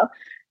as well.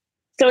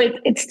 So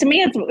it's to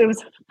me, it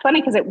was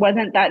funny because it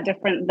wasn't that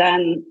different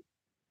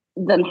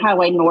than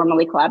how I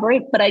normally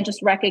collaborate, but I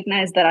just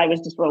recognized that I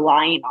was just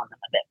relying on them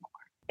a bit more.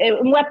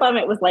 In Wet Bum,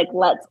 it was like,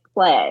 let's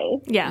play.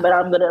 Yeah. But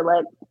I'm gonna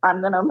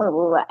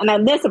and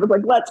then this, it was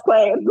like, let's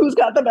play, and who's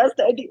got the best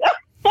idea?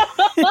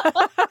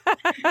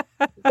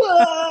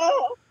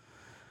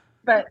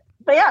 but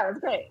yeah, it was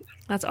great.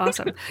 That's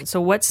awesome. So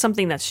what's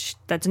something that's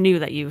new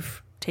that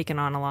you've taken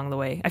on along the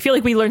way? I feel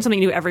like we learn something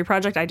new every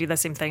project. I do the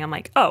same thing. I'm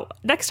like, oh,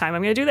 next time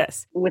I'm gonna do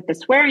this. With the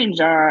swearing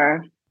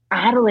jar,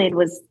 Adelaide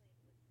was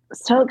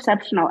so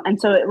exceptional,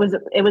 and so it was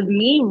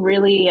me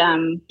really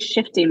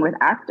shifting with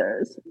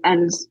actors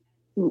and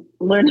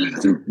learning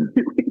to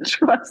really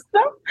trust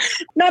them.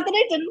 Not that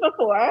I didn't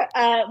before,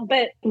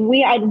 but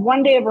we had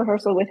one day of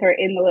rehearsal with her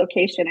in the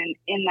location, and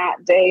in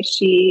that day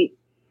she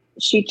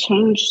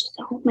changed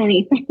so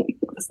many things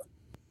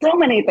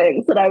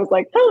that I was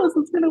like, oh,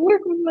 this is going to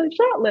work with my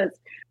shot list.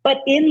 But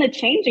in the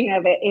changing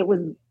of it, it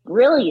was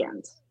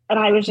brilliant, and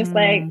I was just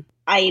like,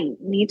 I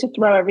need to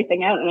throw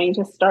everything out and I need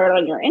to start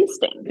on your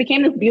instinct. It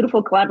became this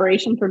beautiful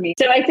collaboration for me.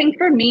 So I think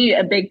for me,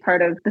 a big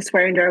part of the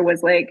swearing jar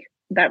was like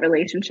that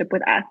relationship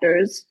with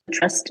actors,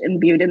 trust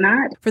imbued in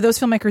that. For those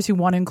filmmakers who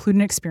want to include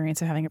an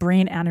experience of having a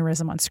brain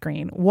aneurysm on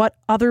screen, what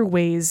other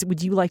ways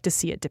would you like to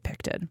see it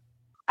depicted?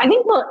 I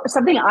think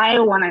something I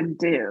want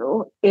to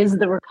do is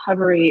the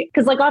recovery,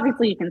 because like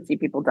obviously you can see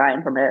people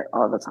dying from it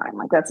all the time.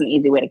 Like that's an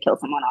easy way to kill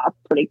someone off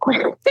pretty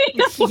quickly.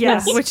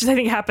 Yes, which I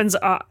think happens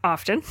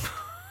often.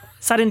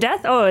 Sudden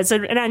death? Oh, it's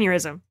an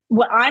aneurysm.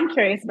 What I'm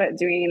curious about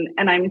doing,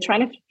 and I'm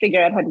trying to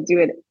figure out how to do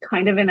it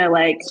kind of in a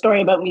like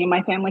story about me and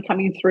my family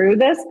coming through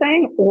this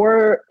thing,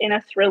 or in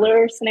a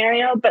thriller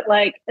scenario, but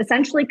like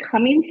essentially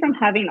coming from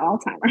having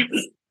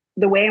Alzheimer's,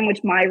 the way in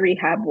which my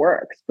rehab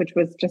works, which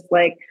was just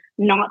like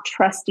not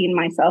trusting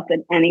myself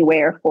in any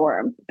way or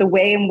form. The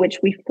way in which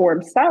we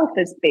form self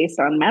is based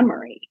on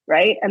memory,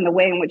 right? And the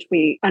way in which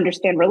we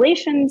understand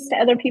relations to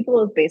other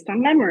people is based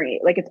on memory.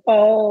 Like it's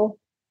all,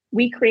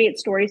 we create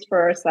stories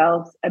for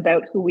ourselves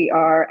about who we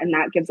are, and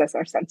that gives us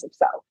our sense of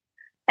self.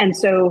 And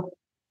so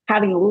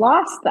having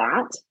lost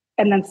that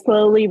and then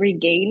slowly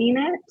regaining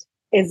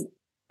it is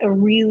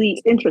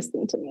really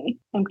interesting to me.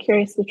 I'm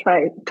curious to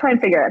try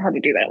and figure out how to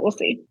do that. We'll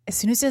see. As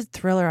soon as it's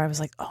thriller, I was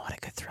like, oh, what a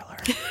good thriller.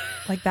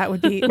 Like that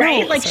would be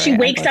right. Like she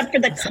wakes up for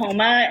the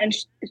coma and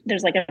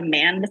there's like a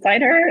man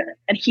beside her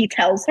and he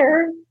tells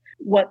her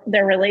what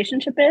their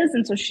relationship is.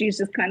 And so she's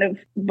just kind of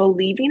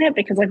believing it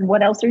because like,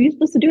 what else are you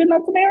supposed to do in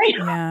that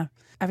scenario? Yeah.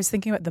 I was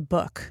thinking about the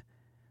book,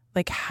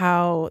 like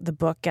how the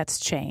book gets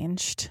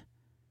changed.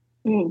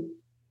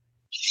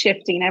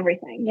 Shifting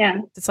everything.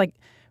 Yeah. It's like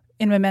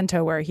in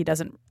Memento where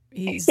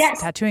he's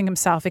tattooing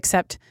himself,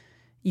 except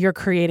you're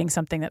creating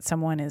something that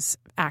someone is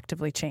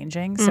actively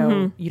changing.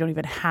 So you don't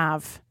even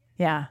have,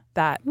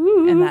 that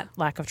and that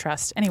lack of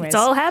trust. Anyways, it's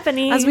all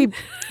happening as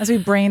we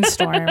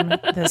brainstorm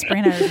this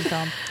brain aneurysm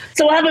film.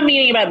 So we'll have a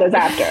meeting about this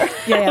after.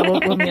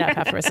 We'll meet up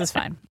afterwards. It's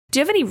fine. Do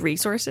you have any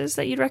resources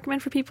that you'd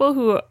recommend for people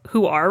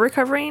who are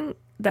recovering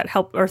that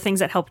help, or things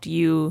that helped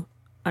you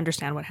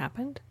understand what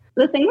happened?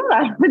 The thing that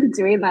I've been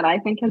doing that I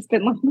think has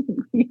been like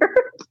weird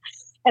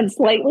and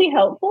slightly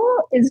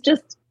helpful is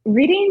just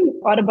reading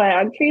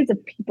autobiographies of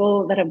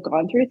people that have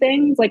gone through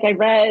things. Like I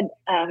read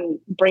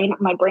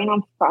My Brain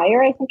on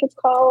Fire, I think it's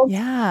called.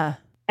 Yeah.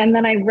 And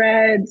then I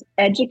read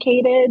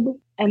Educated.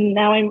 And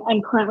now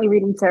I'm currently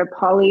reading Sarah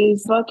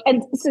Polly's book.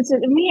 And so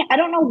to me, I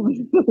don't know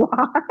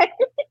why,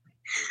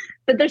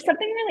 but there's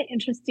something really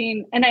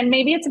interesting. And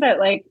maybe it's about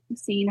like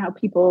seeing how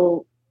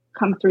people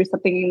come through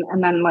something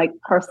and then like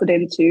parse it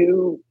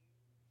into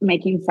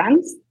making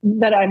sense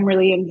that I'm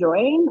really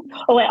enjoying.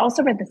 Oh, I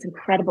also read this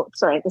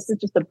this is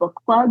just a book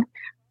plug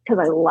because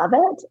I love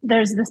it.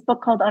 There's this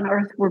book called On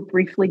Earth We're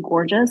Briefly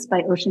Gorgeous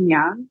by Ocean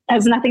Young. It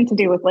has nothing to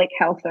do with like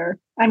health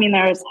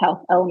there's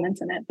health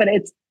elements in it, but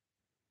it's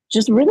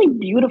just really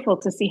beautiful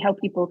to see how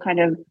people kind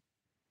of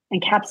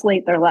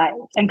encapsulate their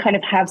lives and kind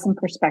of have some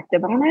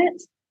perspective on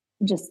it.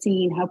 Just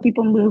seeing how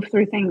people move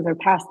through things or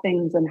past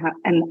things and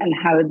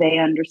how they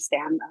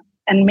understand them.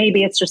 And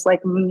maybe it's just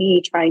like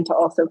me trying to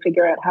also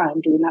figure out how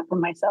I'm doing that for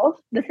myself.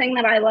 The thing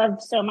that I love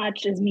so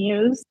much is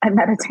muse. I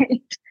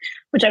meditate,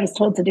 which I was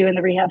told to do in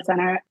the rehab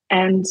center.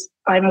 And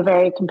I'm a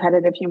very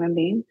competitive human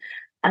being.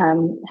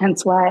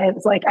 Hence why I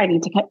was like, I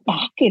need to get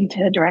back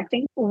into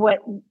directing. What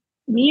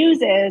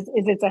muse is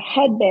it's a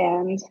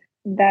headband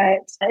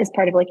that is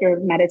part of like your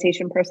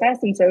meditation process.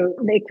 And so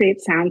they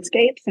create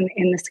soundscapes, and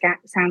in the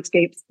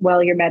soundscapes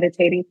while you're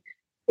meditating,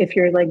 if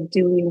you're like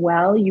doing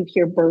well, you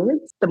hear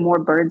birds. The more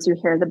birds you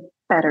hear, the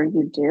better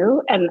you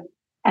do.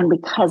 And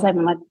because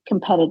I'm a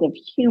competitive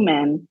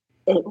human,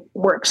 it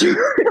works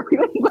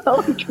really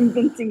well in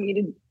convincing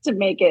me to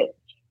make it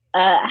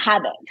a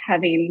habit,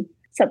 having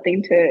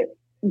something to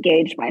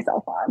gauge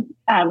myself on.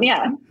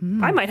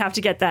 I might have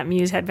to get that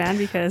Muse headband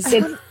because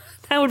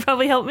that would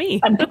probably help me.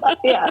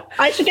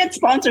 I should get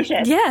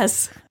sponsorship.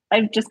 Yes.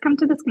 I've just come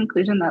to this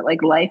conclusion that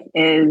like life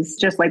is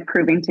just like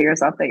proving to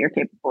yourself that you're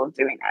capable of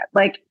doing it.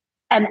 Like,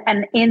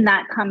 and in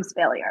that comes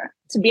failure.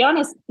 To be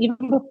honest,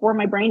 even before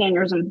my brain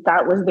aneurysm,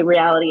 that was the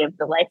reality of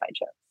the life I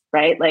chose,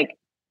 right? Like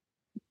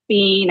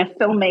being a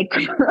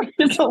filmmaker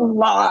is a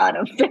lot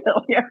of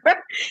failure.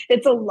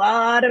 It's a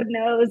lot of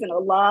no's and a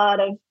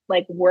lot of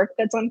like work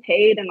that's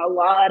unpaid and a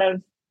lot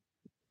of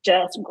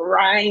just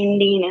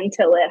grinding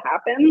until it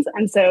happens.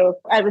 And so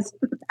I was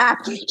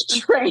actually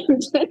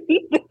trained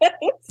in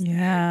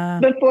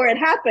this before it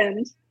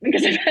happened,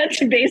 because I've had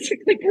to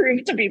basically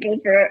prove to people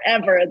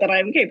forever that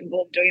I'm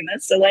capable of doing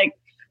this. So like,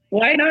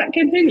 why not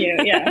continue?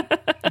 Yeah.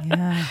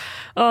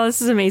 Oh,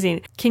 this is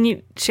amazing. Can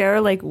you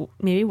share like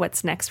maybe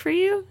what's next for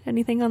you?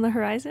 Anything on the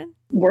horizon?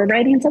 We're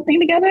writing something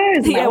together?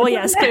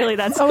 Yes, clearly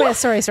that's... Oh, yeah,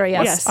 sorry.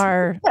 Yes.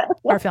 Our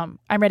film.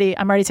 I'm ready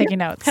taking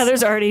notes.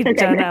 Heather's already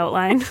done an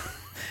outline.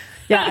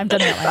 Yeah, I'm done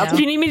that If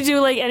you need me to do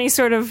like any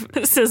sort of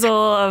sizzle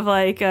of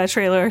like a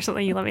trailer or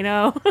something, you let me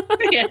know.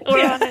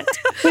 We're on it.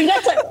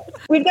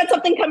 We've got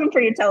something coming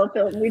for your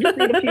telefilm. We just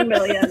need a few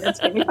million. It's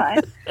going to be fine.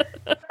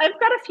 I've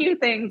got a few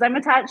things. I'm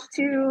attached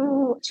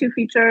to 2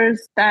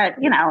 features that,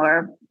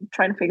 are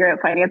trying to figure out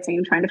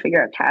financing, trying to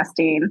figure out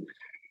casting.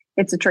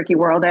 it's a tricky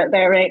world out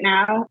there right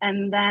now.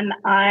 And then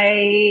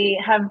I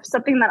have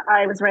something that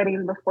I was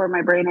writing before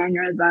my brain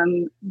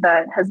aneurysm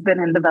that has been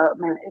in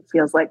development, it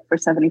feels like, for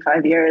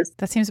 75 years.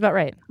 That seems about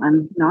right.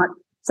 I'm not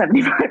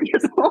 75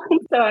 years old.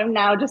 So I'm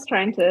now just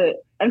trying to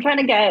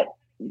get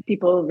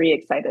people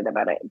re-excited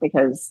about it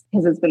because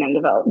it's been in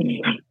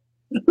development.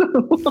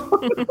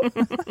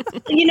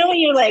 You know, when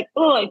you're like,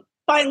 oh, I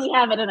finally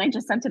have it, and I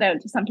just sent it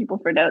out to some people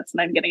for notes,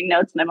 and I'm getting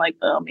notes, and I'm like,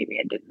 oh, maybe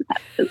I didn't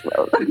have it as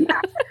well.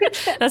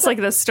 That's like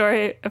the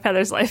story of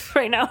Heather's life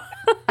right now.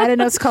 I had a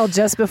notes call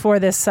just before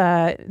this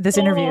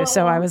interview,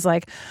 so I was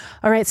like,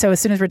 all right, so as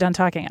soon as we're done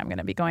talking, I'm going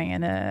to be going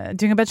and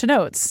doing a bunch of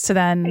notes to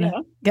then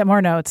get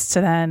more notes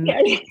to then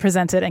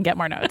present it and get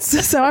more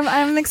notes. So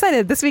I'm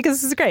excited. This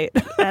is great.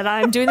 And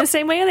I'm doing the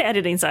same way on the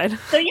editing side.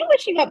 So you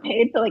wish you got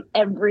paid for like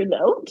every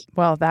note?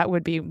 Well, that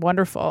would be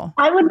wonderful.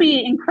 I would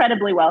be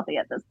incredibly wealthy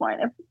at this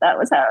point if that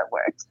was how it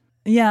worked.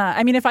 Yeah.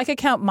 I mean, if I could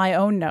count my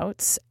own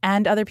notes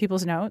and other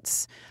people's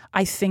notes,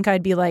 I think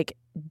I'd be like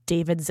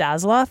David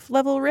Zaslav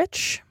level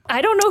rich.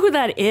 I don't know who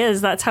that is.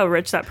 That's how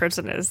rich that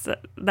person is.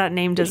 That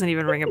name doesn't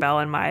even ring a bell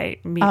in my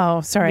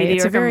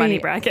mediocre money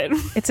bracket.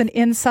 It's an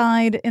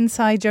inside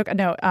joke.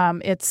 No,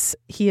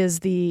 he is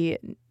the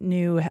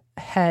new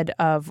head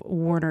of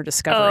Warner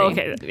Discovery. Oh,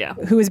 okay, yeah.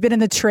 Who has been in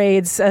the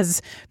trades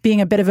as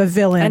being a bit of a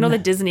villain. I know the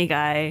Disney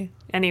guy.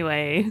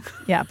 Anyway.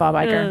 Yeah, Bob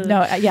Iger.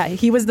 No, yeah,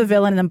 he was the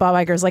villain, and then Bob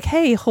Iger's like,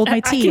 "Hey, hold my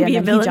tea,"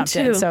 and then he jumped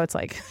in. So it's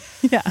like,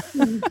 yeah.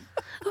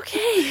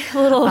 Okay,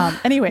 a little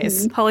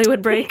anyways,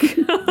 Hollywood break.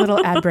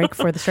 Little ad break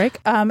for the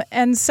strike.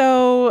 And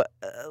so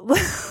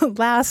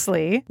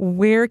lastly,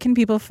 where can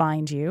people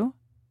find you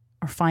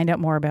or find out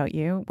more about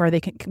you, where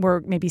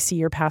maybe see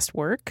your past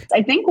work?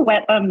 I think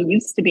Wetbum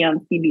used to be on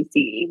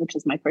CBC, which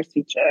is my first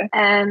feature.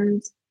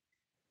 And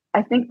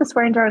I think The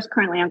Swearing Jar is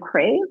currently on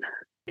Crave.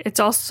 It's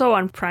also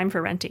on Prime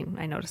for renting.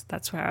 I noticed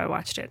that's where I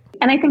watched it.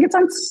 And I think it's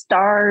on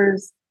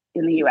Stars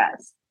in the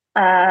US.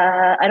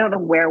 I don't know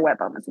where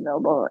Webom is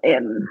available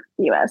in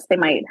the US. They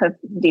might have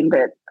deemed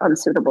it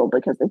unsuitable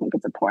because they think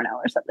it's a porno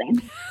or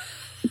something.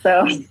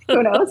 So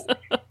who knows?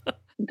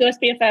 Ghost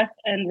BFF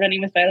and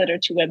Running with Violet are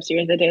two web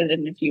series I did,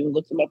 and if you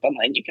look them up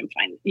online, you can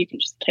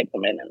just type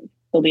them in and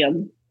they'll be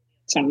on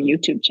some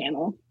YouTube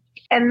channel.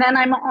 And then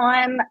I'm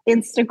on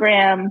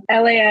Instagram,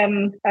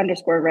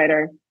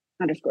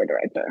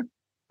 LAM_writer_director.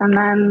 And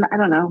then, I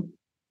don't know,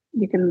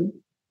 you can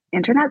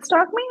internet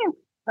stalk me.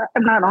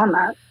 I'm not on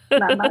that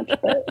much.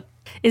 But.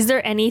 Is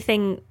there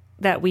anything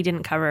that we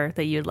didn't cover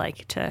that you'd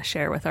like to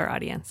share with our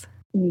audience?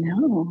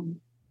 No.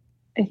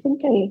 I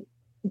think we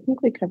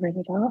covered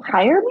it all.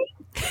 Hire me?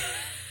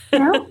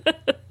 No?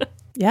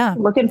 Yeah.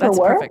 Looking for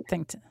work? Perfect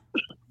thing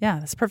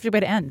that's a perfect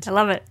way to end. I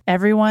love it.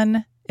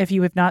 Everyone, if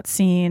you have not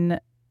seen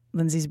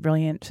Lindsay's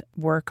brilliant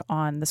work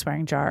on The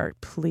Swearing Jar,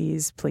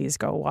 please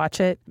go watch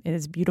it. It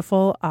is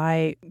beautiful.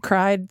 I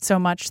cried so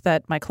much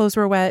that my clothes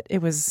were wet.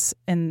 It was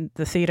in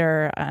the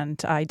theater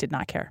and I did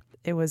not care.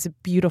 It was a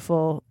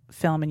beautiful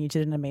film and you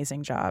did an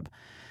amazing job.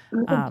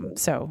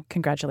 So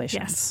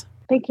congratulations. Yes.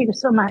 Thank you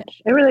so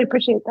much. I really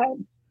appreciate that.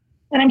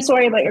 And I'm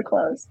sorry about your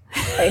clothes.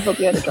 I hope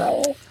you had to dry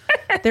it.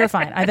 They're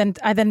fine. I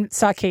then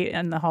saw Kate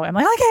in the hallway. I'm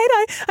like, Kate,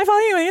 I follow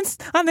you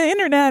on the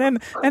internet,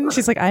 and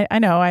she's like, I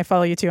know, I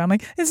follow you too. I'm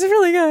like, this is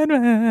really good.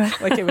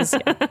 Like it was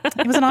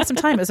an awesome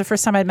time. It was the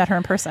first time I'd met her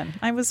in person.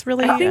 I was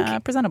really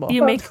presentable.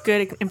 You make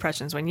good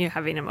impressions when you're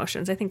having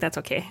emotions. I think that's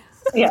okay.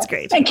 Yeah. That's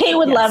great. And Kate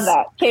would love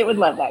that. Kate's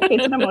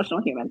an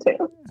emotional human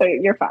too, so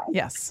you're fine.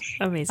 Yes,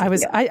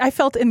 amazing. I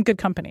felt in good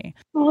company.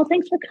 Oh,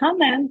 thanks for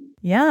coming.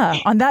 Yeah.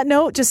 On that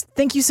note, just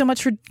thank you so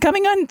much for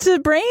coming on to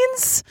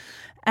Brains.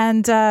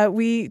 And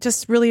we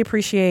just really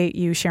appreciate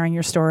you sharing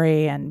your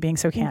story and being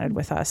so candid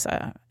with us.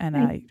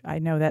 And I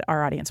know that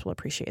our audience will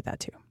appreciate that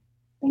too.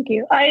 Thank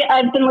you.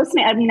 I've been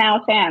listening. I'm now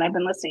a fan. I've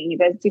been listening. You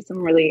guys do some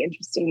really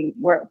interesting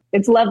work.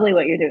 It's lovely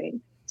what you're doing.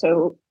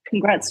 So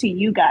congrats to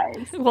you guys.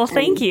 Well,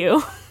 thank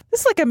you. This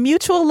is like a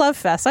mutual love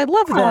fest. I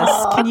love this.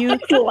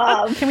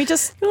 Love. Can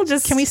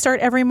we start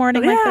every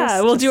morning like this?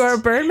 Yeah, we'll do our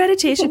bird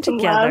meditation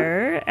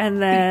together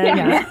and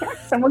then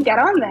so we'll get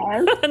on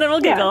there. And then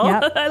we'll giggle.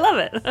 Yeah. I love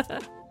it.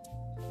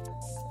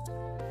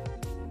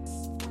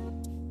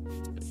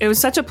 It was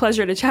such a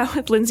pleasure to chat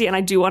with Lindsay, and I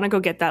do want to go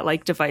get that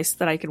device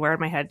that I can wear on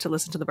my head to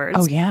listen to the birds.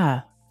 Oh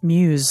yeah,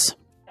 Muse.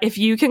 If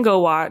you can go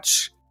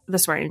watch The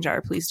Swearing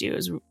Jar, please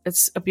do.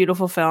 It's a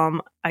beautiful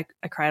film. I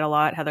cried a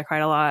lot. Heather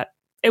cried a lot.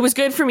 It was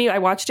good for me. I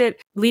watched it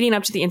leading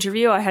up to the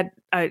interview. I'd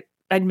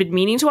been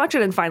meaning to watch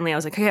it, and finally I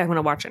was like, okay, I'm going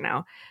to watch it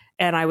now.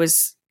 And I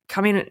was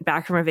coming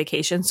back from a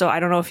vacation, so I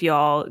don't know if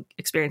y'all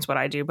experience what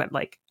I do, but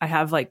I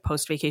have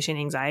post-vacation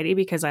anxiety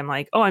because I'm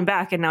like, oh, I'm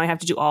back, and now I have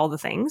to do all the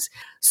things.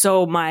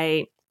 So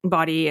my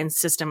body and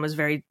system was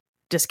very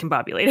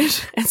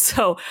discombobulated. And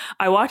so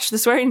I watched The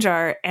Swearing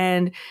Jar,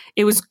 and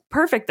it was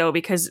perfect though,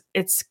 because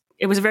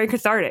it was very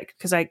cathartic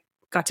because I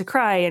got to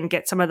cry and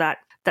get some of that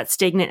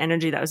stagnant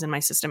energy that was in my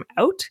system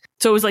out.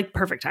 So it was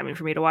perfect timing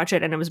for me to watch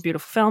it. And it was a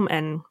beautiful film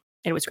and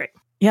it was great.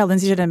 Yeah.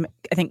 Lindsay did,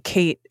 I think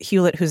Kate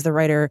Hewlett, who's the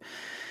writer,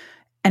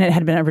 And it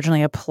had been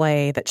originally a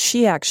play that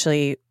she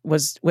actually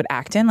would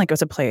act in, like it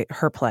was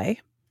her play.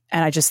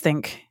 And I just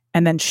think,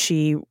 and then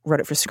she wrote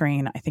it for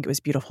screen. I think it was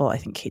beautiful. I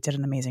think Kate did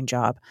an amazing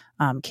job.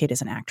 Kate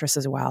is an actress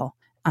as well.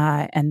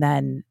 And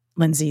then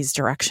Lindsay's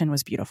direction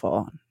was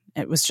beautiful.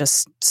 It was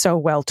just so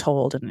well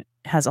told, and it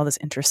has all this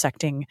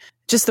intersecting,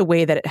 just the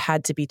way that it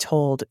had to be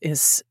told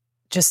is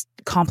just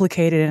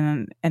complicated,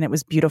 and it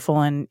was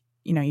beautiful. And,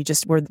 you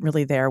just were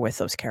really there with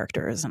those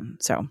characters. And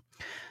so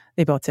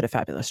they both did a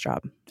fabulous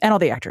job, and all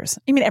the actors.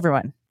 I mean,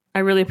 everyone. I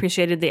really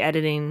appreciated the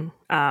editing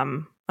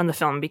on the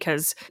film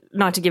because,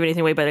 not to give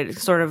anything away, but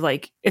it's sort of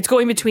like it's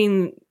going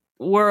between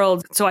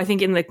worlds. So I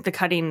think in the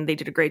cutting, they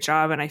did a great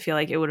job, and I feel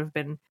like it would have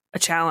been a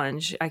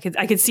challenge. I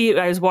could see it.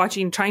 I was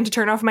trying to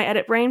turn off my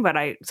edit brain, but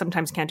I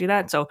sometimes can't do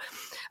that. So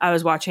I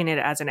was watching it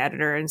as an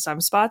editor in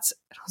some spots.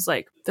 I was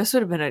like, this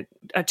would have been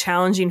a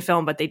challenging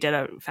film, but they did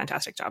a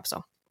fantastic job.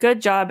 So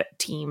good job,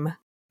 team.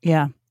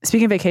 Yeah.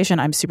 Speaking of vacation,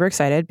 I'm super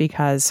excited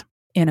because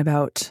in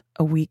about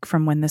a week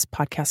from when this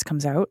podcast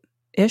comes out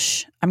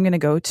ish, I'm going to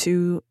go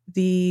to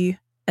the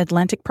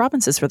Atlantic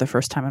provinces for the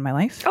first time in my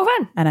life. Oh,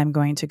 fun. And I'm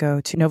going to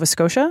go to Nova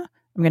Scotia.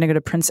 I'm going to go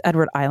to Prince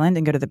Edward Island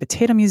and go to the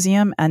Potato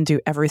Museum and do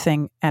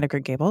everything at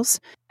Green Gables,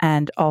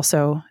 and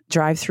also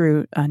drive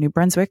through New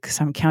Brunswick.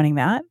 So I'm counting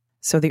that.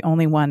 So the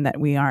only one that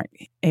we aren't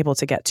able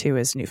to get to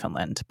is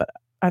Newfoundland, but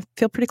I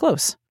feel pretty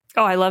close.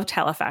 Oh, I loved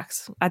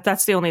Halifax.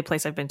 That's the only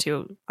place I've been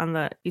to on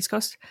the East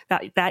Coast,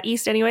 that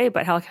east anyway.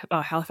 But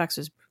Halifax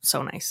was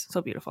so nice,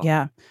 so beautiful.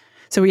 Yeah.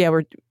 So yeah,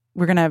 we're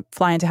going to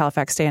fly into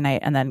Halifax, stay a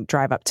night, and then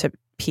drive up to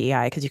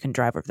PEI because you can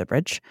drive over the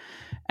bridge,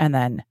 and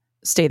then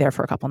stay there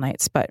for a couple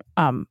nights. But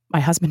my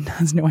husband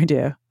has no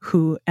idea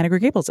who Anne of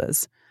Green Gables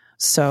is.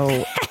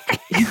 So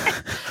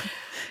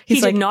he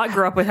did not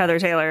grow up with Heather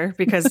Taylor,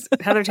 because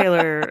Heather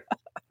Taylor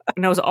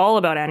knows all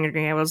about Anne of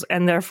Green Gables,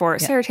 and therefore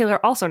Sarah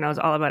Taylor also knows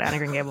all about Anne of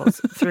Green Gables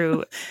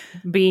through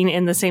being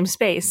in the same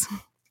space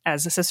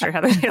as a sister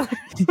Heather Taylor.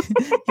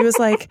 He was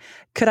like,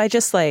 could I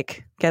just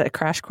get a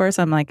crash course?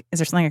 I'm like, is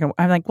there something I can?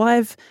 I'm like, well, I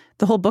have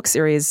the whole book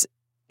series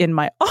in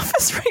my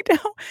office right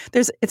now.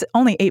 It's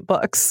only 8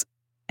 books.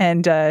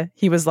 And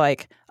he was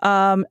like,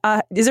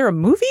 is there a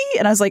movie?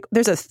 And I was like,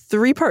 there's a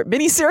 3-part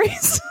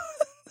miniseries.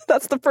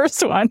 That's the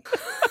first one.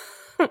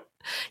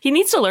 He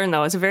needs to learn,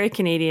 though. It's a very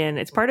Canadian.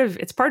 It's part of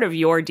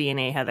your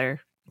DNA, Heather.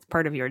 It's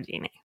part of your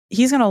DNA.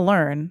 He's going to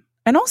learn.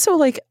 And also,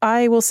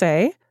 I will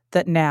say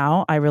that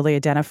now I really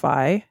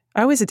I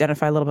always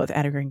identify a little bit with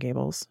Anne of Green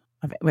Gables,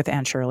 with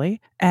Anne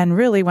Shirley. And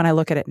really, when I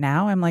look at it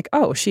now, I'm like,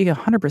 oh, she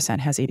 100%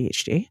 has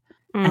ADHD.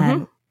 Mm-hmm.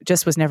 And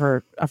just was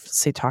never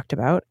obviously talked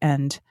about.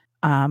 And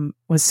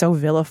was so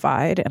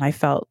vilified, and I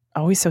felt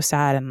always so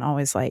sad, and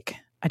always I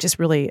just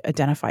really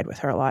identified with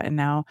her a lot. And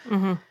now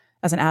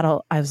as an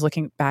adult, I was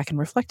looking back and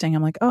reflecting.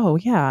 I'm like, oh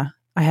yeah,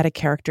 I had a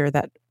character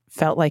that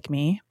felt like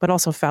me, but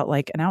also felt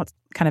like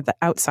kind of the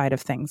outside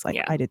of things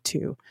I did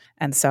too.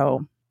 And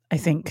so I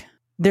think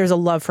there's a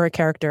love for a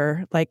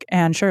character like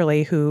Anne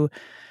Shirley, who,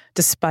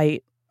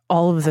 despite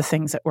all of the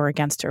things that were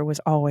against her, was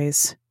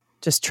always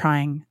just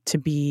trying to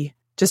be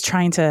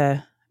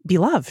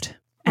loved.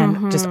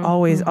 And just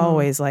always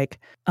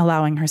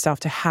allowing herself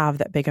to have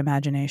that big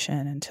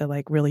imagination and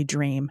to really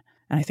dream.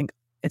 And I think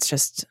it's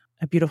just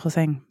a beautiful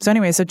thing. So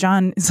anyway, so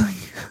John is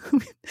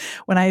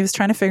when I was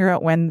trying to figure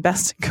out when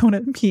best to go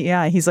to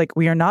PEI, he's like,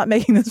 we are not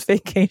making this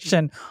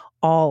vacation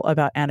all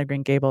about Anne of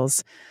Green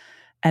Gables.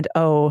 And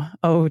oh,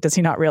 does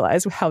he not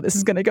realize how this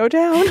is going to go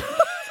down?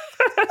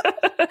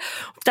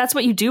 That's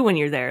what you do when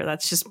you're there.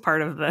 That's just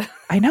part of the...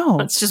 I know.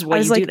 That's just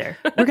what you do there.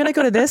 We're going to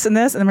go to this and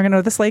this, and then we're going to go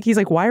to this lake. He's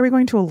like, why are we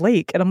going to a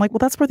lake? And I'm like, well,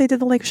 that's where they did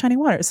the Lake of Shining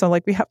Water. So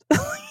we have...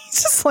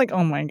 It's just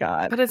oh my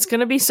God. But it's going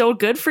to be so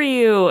good for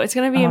you. It's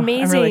going to be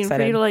amazing really for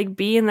you to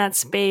be in that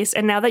space.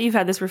 And now that you've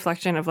had this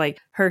reflection of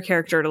her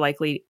character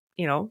likely,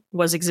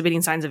 was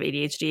exhibiting signs of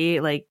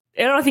ADHD, I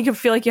don't think you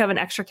feel like you have an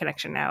extra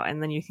connection now.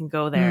 And then you can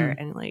go there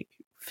and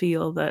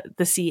feel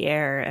the sea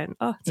air, and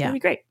it's gonna be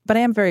great. But I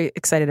am very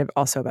excited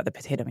also about the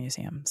Potato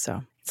Museum.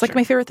 So it's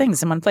my favorite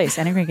things in one place: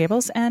 Anne of Green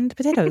Gables and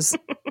potatoes.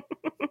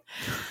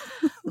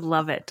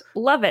 Love it.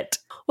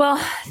 Well,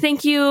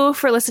 thank you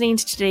for listening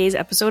to today's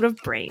episode of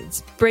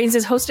Brains. Brains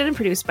is hosted and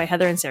produced by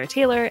Heather and Sarah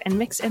Taylor, and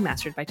mixed and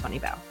mastered by Tony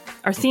Bao.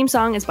 Our theme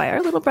song is by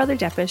our little brother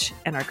Depish,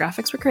 and our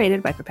graphics were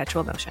created by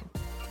Perpetual Motion.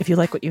 If you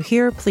like what you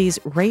hear, please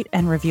rate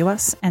and review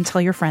us, and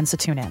tell your friends to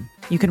tune in.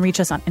 You can reach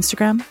us on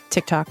Instagram,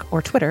 TikTok,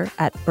 or Twitter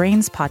at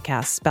Brains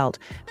Podcast, spelled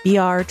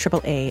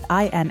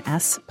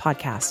BRAAINS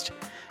Podcast.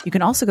 You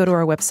can also go to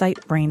our website,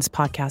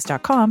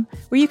 brainspodcast.com,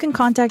 where you can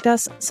contact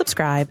us,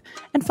 subscribe,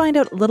 and find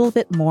out a little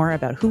bit more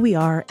about who we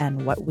are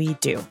and what we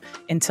do.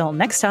 Until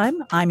next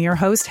time, I'm your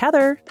host,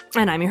 Heather.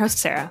 And I'm your host,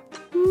 Sarah.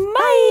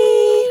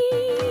 Bye!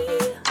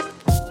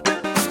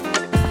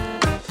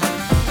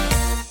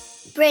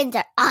 Brains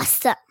are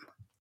awesome.